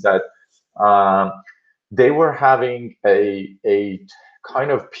Wuhan, is that they were having a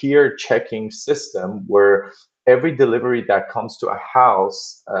kind of peer checking system where every delivery that comes to a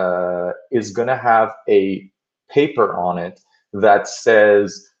house is going to have a paper on it that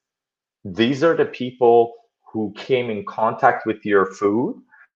says, these are the people who came in contact with your food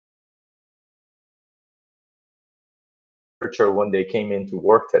when they came into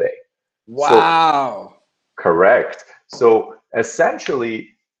work today. Wow. Correct. So essentially,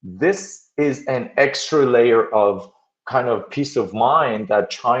 this is an extra layer of kind of peace of mind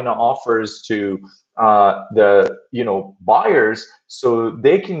that China offers to the buyers, so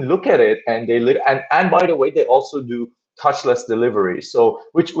they can look at it and and by the way, they also do touchless delivery. So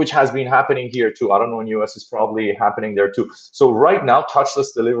which has been happening here too. I don't know, in US it's probably happening there too. So right now,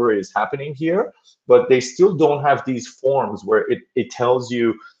 touchless delivery is happening here, but they still don't have these forms where it tells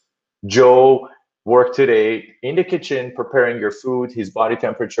you, Joe worked today in the kitchen preparing your food. His body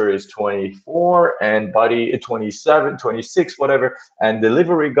temperature is 24 and body 27, 26, whatever. And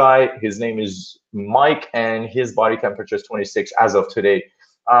delivery guy, his name is Mike, and his body temperature is 26 as of today.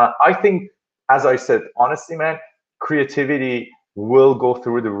 I think, as I said, honestly, man, creativity will go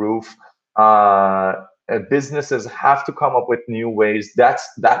through the roof. Businesses have to come up with new ways. That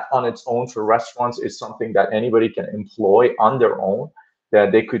on its own for restaurants is something that anybody can employ on their own,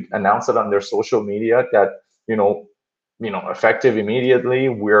 that they could announce it on their social media that, effective immediately,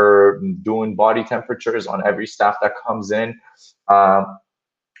 we're doing body temperatures on every staff that comes in.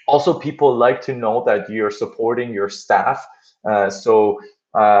 Also, people like to know that you're supporting your staff. It's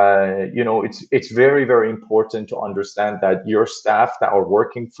very, very important to understand that your staff that are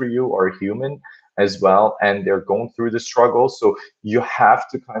working for you are human as well, and they're going through the struggle. So you have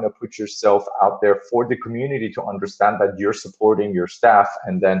to kind of put yourself out there for the community to understand that you're supporting your staff,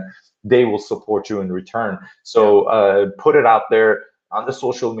 and then they will support you in return. So put it out there on the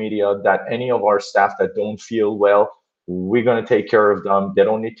social media that any of our staff that don't feel well, we're going to take care of them. They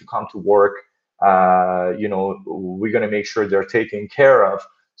don't need to come to work. We're going to make sure they're taken care of,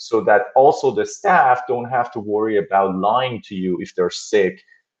 so that also the staff don't have to worry about lying to you if they're sick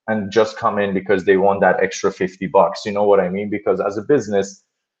and just come in because they want that extra $50. You know what I mean? Because as a business,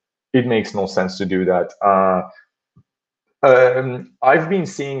 it makes no sense to do that. I've been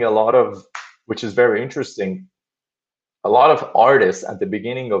seeing a lot of, which is very interesting, a lot of artists at the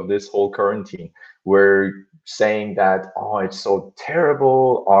beginning of this whole quarantine were saying that, oh, it's so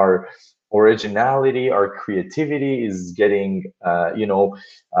terrible. Our originality, our creativity is getting, hampered.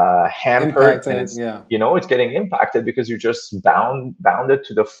 Impacted, And it's, yeah. it's getting impacted because you're just bounded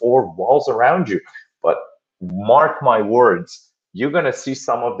to the four walls around you. But mark my words, you're going to see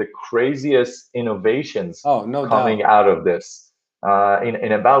some of the craziest innovations Oh, no coming doubt. out of this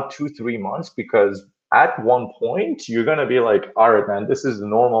in about 2-3 months, because at one point you're going to be like, all right, man, this is the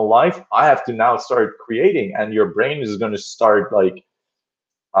normal life. I have to now start creating, and your brain is going to start like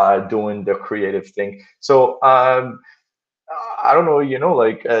doing the creative thing. So I don't know,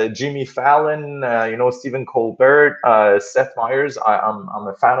 like Jimmy Fallon, Stephen Colbert, Seth Meyers. I'm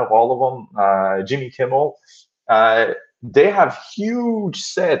a fan of all of them. Jimmy Kimmel. They have huge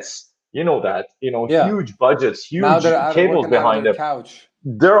sets. You know that. Yeah. Huge budgets, Now huge they're out cables working out of behind their them. couch.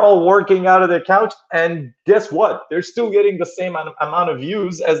 They're all working out of their couch, and guess what? They're still getting the same amount of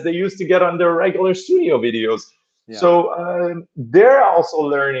views as they used to get on their regular studio videos. Yeah. So they're also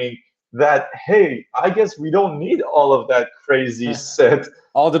learning that, hey, I guess we don't need all of that crazy set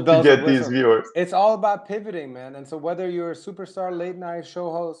all the to bells get and these whistles. viewers. It's all about pivoting, man. And so whether you're a superstar late night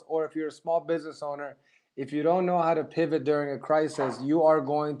show host or if you're a small business owner, if you don't know how to pivot during a crisis, you are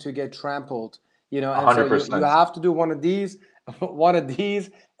going to get trampled. And so 100%. you have to do one of these,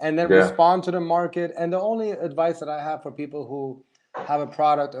 and then Yeah. respond to the market. And the only advice that I have for people who have a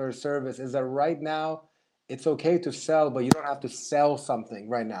product or a service is that right now it's okay to sell, but you don't have to sell something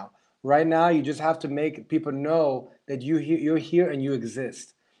right now. Right now, you just have to make people know that you're here and you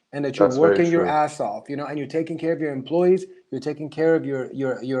exist, and that you're That's very working your true. ass off, and you're taking care of your employees, you're taking care of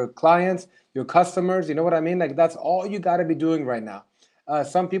your clients, your customers. You know what I mean? Like, that's all you got to be doing right now.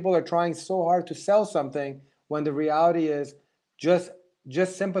 Some people are trying so hard to sell something when the reality is just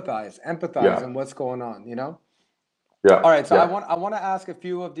sympathize, empathize Yeah. on what's going on. Yeah. All right, so yeah. I want to ask a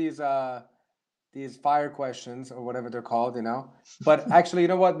few of these fire questions or whatever they're called, But actually, you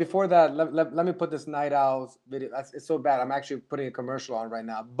know what? Before that, let me put this Night Owls video. It's so bad. I'm actually putting a commercial on right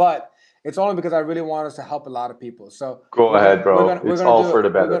now, but it's only because I really want us to help a lot of people. So Go ahead, bro. It's all for the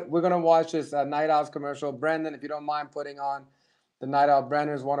better. We're gonna watch this Night Owls commercial. Brendan, if you don't mind putting on the Night Owl.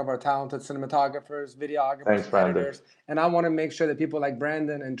 Brandon is one of our talented cinematographers, videographers, Thanks, Brandon. editors, and I want to make sure that people like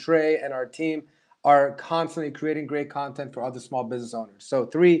Brandon and Trey and our team are constantly creating great content for other small business owners. So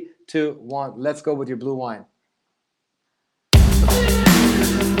 3, 2, 1, let's go with your blue wine.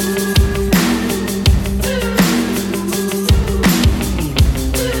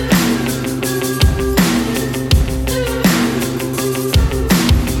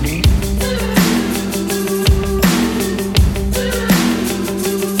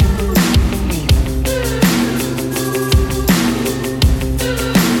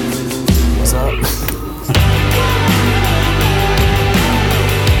 What's up?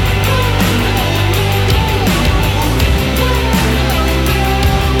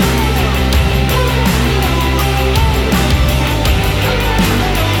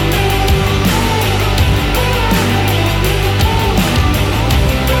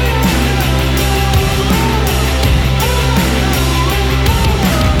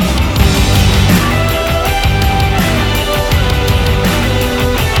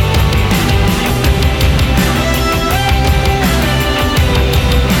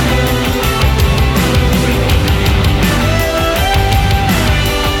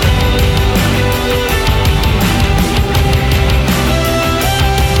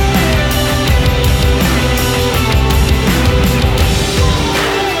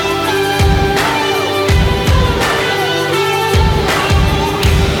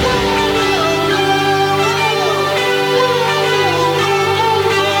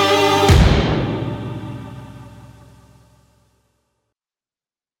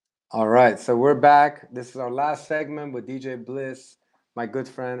 All right, so we're back. This is our last segment with DJ Bliss, my good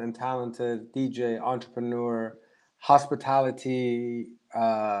friend and talented DJ, entrepreneur, hospitality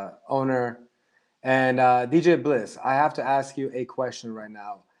owner. And DJ Bliss, I have to ask you a question right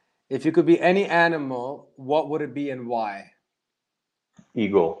now. If you could be any animal, what would it be and why?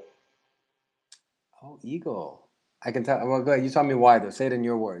 Eagle. Oh, eagle. I can tell. Well, go ahead. You tell me why, though. Say it in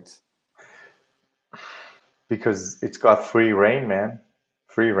your words. Because it's got free reign, man.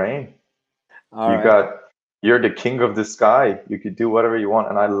 Free reign. All right. You're the king of the sky. You could do whatever you want,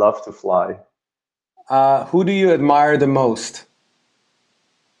 and I love to fly. Who do you admire the most?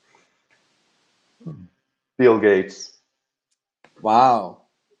 Bill Gates. Wow.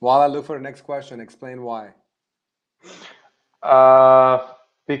 While I look for the next question, explain why.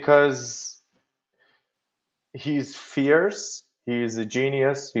 Because he's fierce, he's a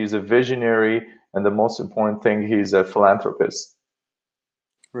genius, he's a visionary, and the most important thing, he's a philanthropist.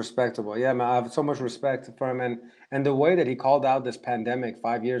 Respectable. Yeah, man, I have so much respect for him and the way that he called out this pandemic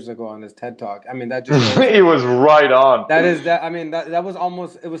 5 years ago on his TED Talk. I mean, that just shows, He was right on. that was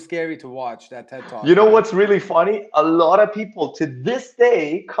almost, it was scary to watch that TED Talk. You know what's really funny? A lot of people to this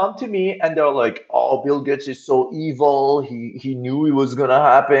day come to me and they're like, "Oh, Bill Gates is so evil. He knew it was gonna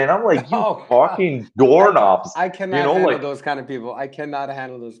happen." I'm like, "You Oh, fucking doorknobs." I cannot handle those kind of people. I cannot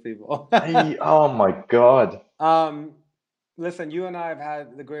handle those people. Oh my God. Listen, you and I have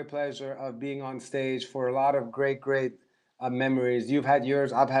had the great pleasure of being on stage for a lot of great memories. You've had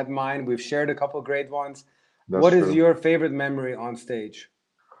yours, I've had mine. We've shared a couple great ones. That's What is true. your favorite memory on stage?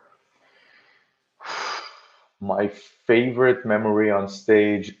 My favorite memory on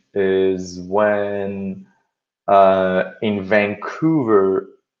stage is when in Vancouver,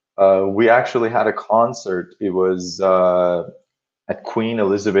 we actually had a concert. It was at Queen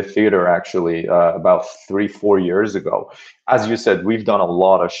Elizabeth Theatre, actually, about 3, 4 years ago. As you said, we've done a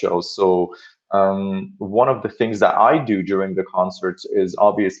lot of shows. So one of the things that I do during the concerts is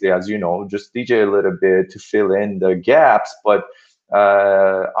obviously, as you know, just DJ a little bit to fill in the gaps. But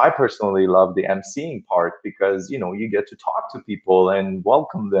I personally love the emceeing part because, you get to talk to people and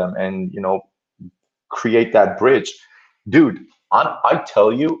welcome them and, create that bridge. Dude, I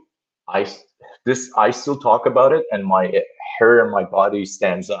tell you, I I still talk about it and my hair and my body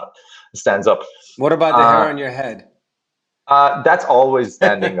stands up. What about the hair Uh, on your head? that's always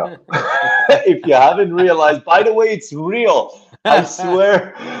standing up. If you haven't realized, by the way, it's real. I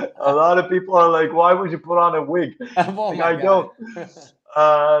swear, a lot of people are like, "Why would you put on a wig?" Oh Like, my I God. don't.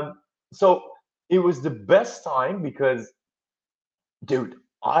 So it was the best time because, dude,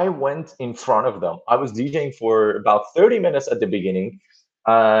 I went in front of them. I was DJing for about 30 minutes at the beginning.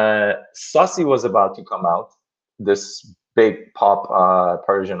 Sussy was about to come out, this big pop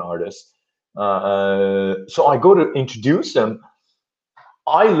Persian artist. So I go to introduce him.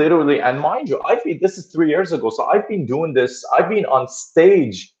 I literally, and mind you, this is 3 years ago. So I've been doing this, I've been on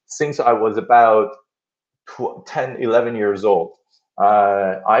stage since I was about 10, 11 years old.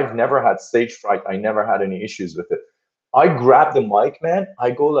 I've never had stage fright. I never had any issues with it. I grab the mic, man.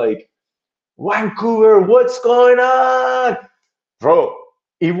 I go like, Vancouver, what's going on? Bro,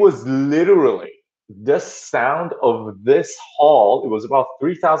 it was literally the sound of this hall. It was about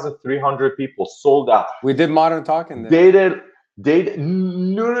 3,300 people sold out. We did Modern Talking there.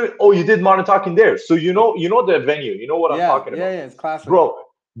 Oh, you did Modern Talking there. So you know the venue. You know what I'm talking about. Yeah, it's classic. Bro,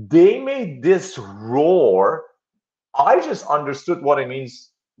 they made this roar. I just understood what it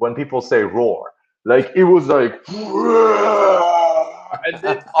means when people say roar. Like, it was like, and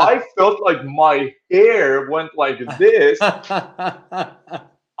then I felt like my hair went like this. I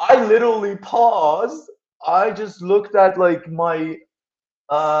literally paused. I just looked at like my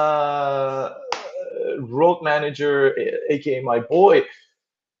uh, road manager, aka my boy.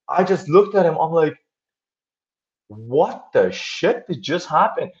 I just looked at him. I'm like, what the shit did just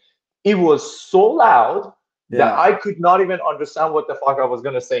happen? It was so loud that Yeah. I could not even understand what the fuck I was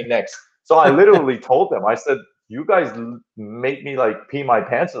gonna say next. So I literally told them, I said, "You guys make me like pee my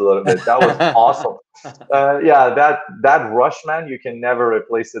pants a little bit. That was awesome." Yeah, that rush, man, you can never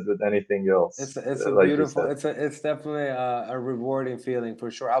replace it with anything else. It's a Like you beautiful, said. it's definitely a rewarding feeling for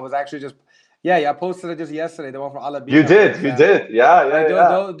sure. I was actually just, yeah, I posted it just yesterday, the one from Alabina, You for did, you example. did. Yeah, Like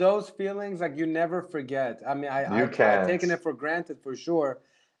yeah. those feelings, like you never forget. I mean, You I had can't. taken it for granted for sure,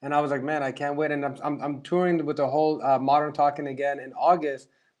 and I was like, man, I can't wait. And I'm touring with the whole Modern Talking again in August,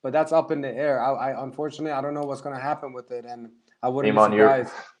 but that's up in the air. I unfortunately I don't know what's gonna happen with it, and I wouldn't be Iman,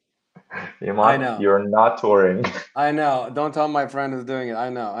 surprised. I Iman, know, you're not touring. I know. Don't tell my friend who's doing it. I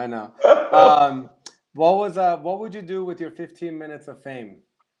know, I know. What would you do with your 15 minutes of fame?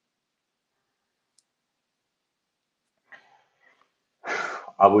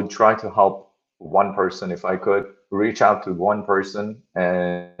 I would try to help one person if I could. Reach out to one person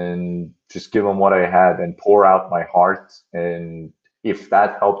and just give them what I had and pour out my heart. And if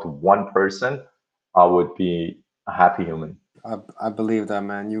that helped one person, I would be a happy human. I believe that,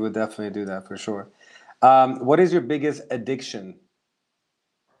 man. You would definitely do that for sure. What is your biggest addiction?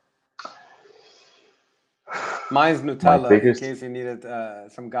 Mine's My Nutella, in biggest case you needed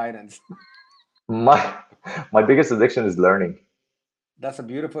some guidance. my my biggest addiction is learning. That's a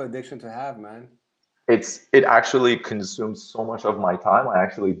beautiful addiction to have, man. It actually consumes so much of my time. I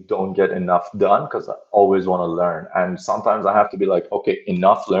actually don't get enough done because I always want to learn. And sometimes I have to be like, okay,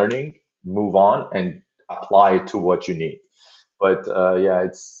 enough learning, move on and apply it to what you need. But yeah,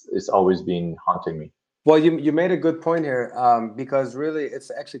 it's always been haunting me. Well, you made a good point here, because really it's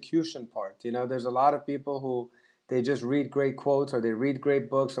the execution part. You know, there's a lot of people who they just read great quotes or they read great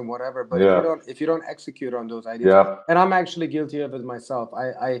books and whatever, but Yeah, if you don't execute on those ideas, yeah, and I'm actually guilty of it myself.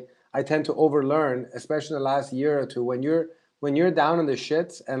 I tend to overlearn, especially in the last year or two, when you're down in the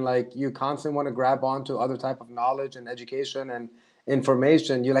shits and like you constantly want to grab onto other type of knowledge and education and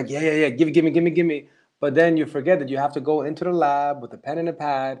information. You're like, yeah, give me. But then you forget that you have to go into the lab with a pen and a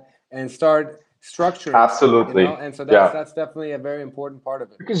pad and start structuring stuff, you know? absolutely. And so Yeah, that's definitely a very important part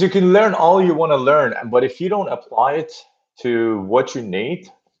of it. because you can learn all you want to learn, but if you don't apply it to what you need,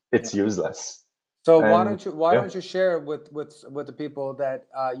 it's Yeah. useless. So And why yeah. don't you share with the people that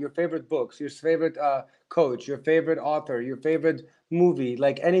your favorite books, your favorite coach, your favorite author, your favorite movie,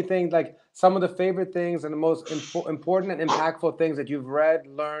 like anything, like some of the favorite things and the most important and impactful things that you've read,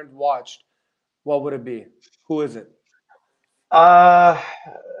 learned, watched, what would it be? Who is it? Uh,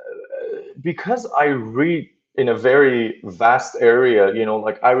 because I read in a very vast area, you know,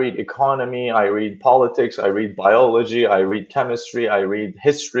 like I read economy, I read politics, I read biology, I read chemistry, I read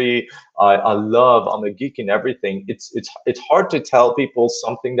history. I'm a geek in everything. It's hard to tell people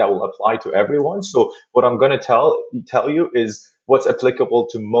something that will apply to everyone. So what I'm gonna tell you is what's applicable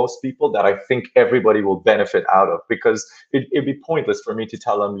to most people that I think everybody will benefit out of, because it'd be pointless for me to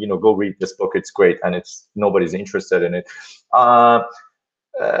tell them, you know, go read this book, it's great, and it's nobody's interested in it. Uh,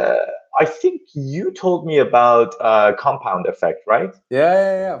 I think you told me about compound effect, right?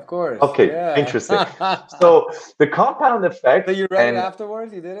 Yeah, of course. Okay, Yeah. interesting. So the compound effect. So you read and it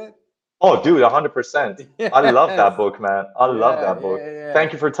afterwards? You did it? oh, dude, 100%. I love that Yes. book, man. I love Yeah, that book. yeah.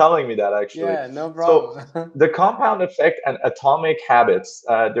 Thank you for telling me that, actually. Yeah, no So problem. the compound effect and atomic habits,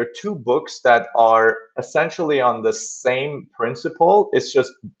 they're two books that are essentially on the same principle. It's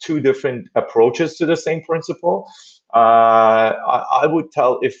just two different approaches to the same principle. I would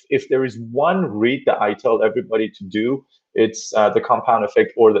tell, if there is one read that I tell everybody to do, it's the compound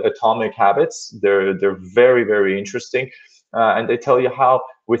effect or the atomic habits. They're very, very interesting. And they tell you how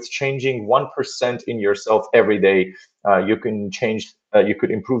with changing 1% in yourself every day, you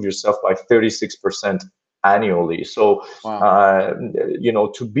could improve yourself by 36% annually. So, Wow. you know,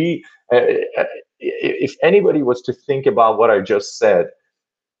 if anybody was to think about what I just said,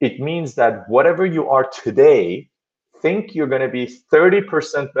 it means that whatever you are today, think you're going to be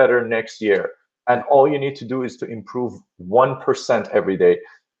 30% better next year. And all you need to do is to improve 1% every day.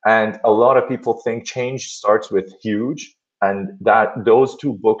 And a lot of people think change starts with huge, and that those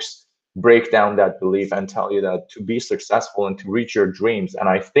two books break down that belief and tell you that to be successful and to reach your dreams. And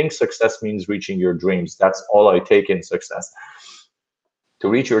I think success means reaching your dreams. That's all I take in success. To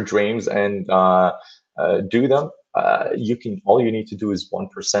reach your dreams and do them, all you need to do is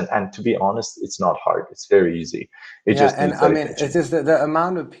 1%. And to be honest, it's not hard. It's very easy. It Yeah, just and needs I mean, dedication. it's just the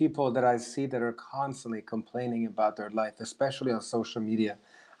amount of people that I see that are constantly complaining about their life, especially on social media.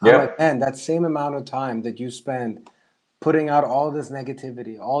 I'm Yeah, like, man, that same amount of time that you spend putting out all this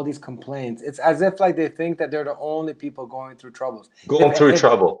negativity, all these complaints, it's as if like they think that they're the only people going through troubles. going through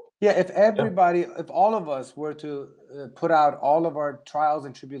trouble. Yeah, if Yeah, everybody, if all of us were to put out all of our trials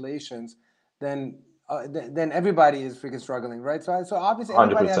and tribulations, then then everybody is freaking struggling, right? So obviously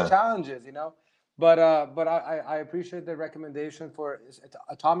everybody has 100%. challenges, you know. But I appreciate the recommendation for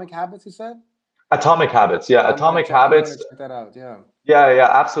Atomic Habits. You said Atomic habits. Yeah, atomic I'm gonna habits. check that out. Yeah. Yeah,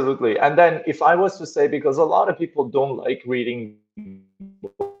 absolutely. And then if I was to say, because a lot of people don't like reading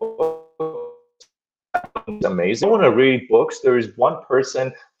amazing. I want to read books. There is one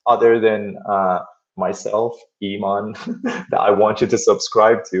person other than myself, Iman, that I want you to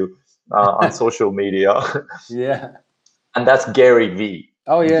subscribe to on social media, Yeah. and that's Gary V.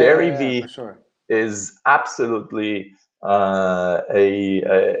 Oh Gary yeah, for V sure. is absolutely a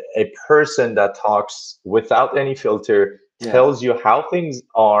person that talks without any filter, Yeah. tells you how things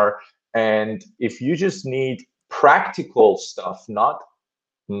are, and if you just need practical stuff, not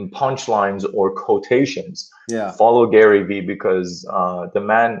punchlines or quotations, Yeah. follow Gary Vee, because the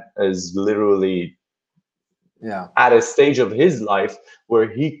man is literally Yeah. at a stage of his life where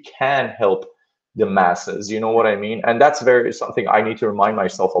he can help the masses. You know what I mean? And that's very something I need to remind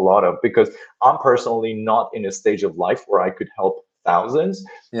myself a lot of, because I'm personally not in a stage of life where I could help thousands.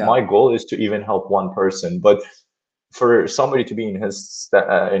 Yeah. My goal is to even help one person, but for somebody to be in his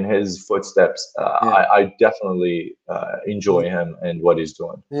footsteps, Yeah. I definitely enjoy him and what he's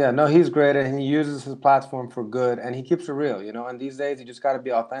doing. Yeah, no, he's great, and he uses his platform for good, and he keeps it real, you know. And these days, you just got to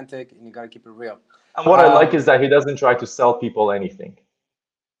be authentic, and you got to keep it real. And what I like is that he doesn't try to sell people anything.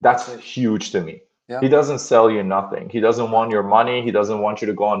 That's it. huge to me. Yeah. He doesn't sell you nothing. He doesn't want your money. He doesn't want you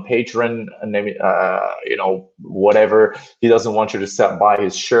to go on Patreon and you know, whatever. He doesn't want you to buy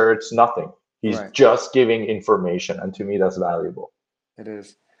his shirts. Nothing. He's Right. just giving information, and to me, that's valuable. It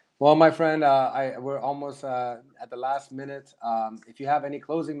is. Well, my friend, we're almost at the last minute. If you have any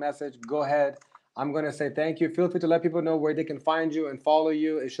closing message, go ahead. I'm going to say thank you. Feel free to let people know where they can find you and follow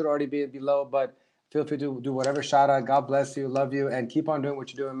you. It should already be below, but feel free to do whatever. Shout out. God bless you. Love you. And keep on doing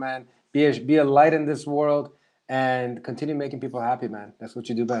what you're doing, man. Be a light in this world and continue making people happy, man. That's what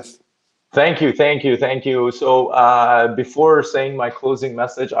you do best. Thank you. So before saying my closing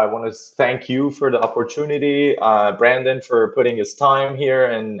message, I want to thank you for the opportunity, Brandon, for putting his time here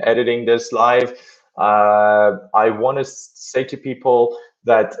and editing this live. I want to say to people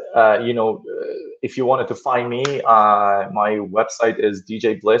that, you know, if you wanted to find me, my website is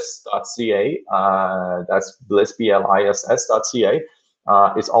djbliss.ca. That's bliss, BLISS.ca.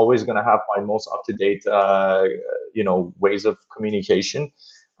 It's always going to have my most up-to-date, ways of communication.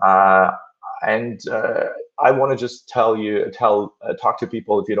 And I want to just talk to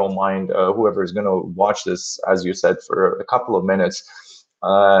people, if you don't mind, whoever is going to watch this, as you said, for a couple of minutes.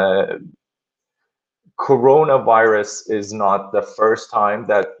 Coronavirus is not the first time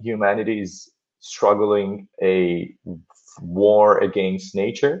that humanity is struggling a war against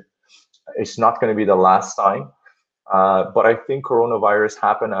nature. It's not going to be the last time. But I think coronavirus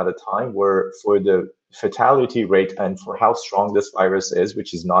happened at a time where, for the fatality rate and for how strong this virus is,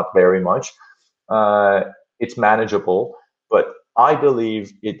 which is not very much, it's manageable. But I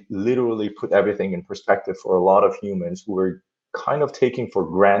believe it literally put everything in perspective for a lot of humans who were kind of taking for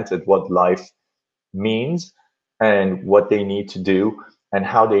granted what life means and what they need to do and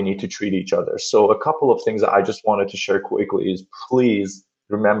how they need to treat each other. So a couple of things that I just wanted to share quickly is, please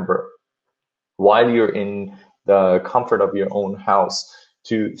remember, while you're in the comfort of your own house,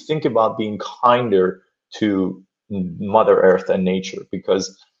 to think about being kinder to Mother Earth and nature,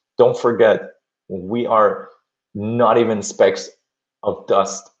 because don't forget, we are not even specks of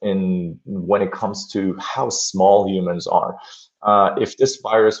dust when it comes to how small humans are. If this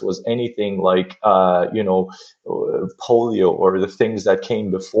virus was anything like, polio or the things that came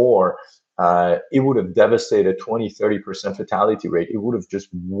before, it would have devastated 20-30% fatality rate. It would have just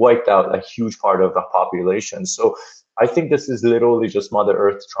wiped out a huge part of the population. So I think this is literally just Mother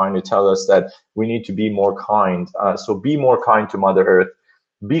Earth trying to tell us that we need to be more kind. So be more kind to Mother Earth,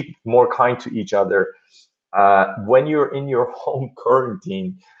 be more kind to each other. When you're in your home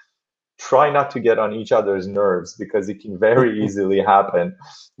quarantine, try not to get on each other's nerves, because it can very easily happen.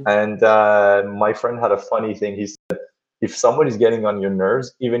 And my friend had a funny thing. He said, if somebody's getting on your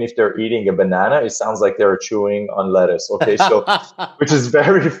nerves, even if they're eating a banana, it sounds like they're chewing on lettuce. Okay, so which is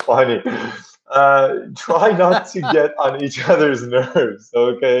very funny. Try not to get on each other's nerves.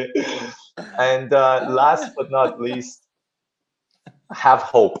 Okay, and last but not least, have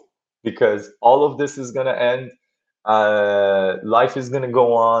hope, because all of this is going to end. Life is going to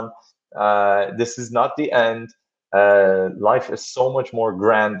go on. This is not the end. Life is so much more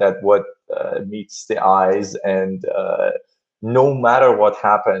grand than what meets the eyes, and no matter what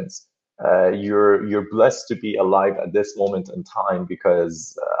happens, you're blessed to be alive at this moment in time,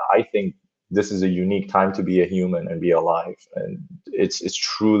 because I think this is a unique time to be a human and be alive, and it's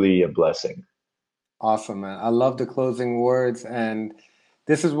truly a blessing. Awesome, man. I love the closing words, and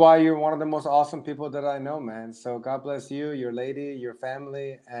this is why you're one of the most awesome people that I know, man. So God bless you, your lady, your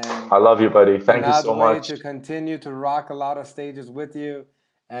family, and I love you, buddy. Thank you so much. To continue to rock a lot of stages with you,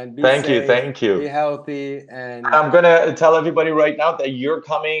 and be thank safe, you, be healthy, and I'm gonna tell everybody right now that you're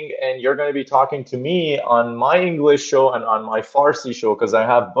coming and you're gonna be talking to me on my English show and on my Farsi show, because I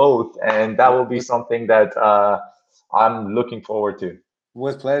have both, and that will be something that I'm looking forward to.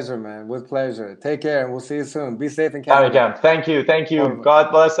 With pleasure, man. With pleasure. Take care, and we'll see you soon. Be safe in Canada. Thank you.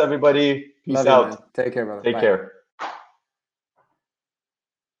 God bless everybody. Peace out. Take care, brother. Take care.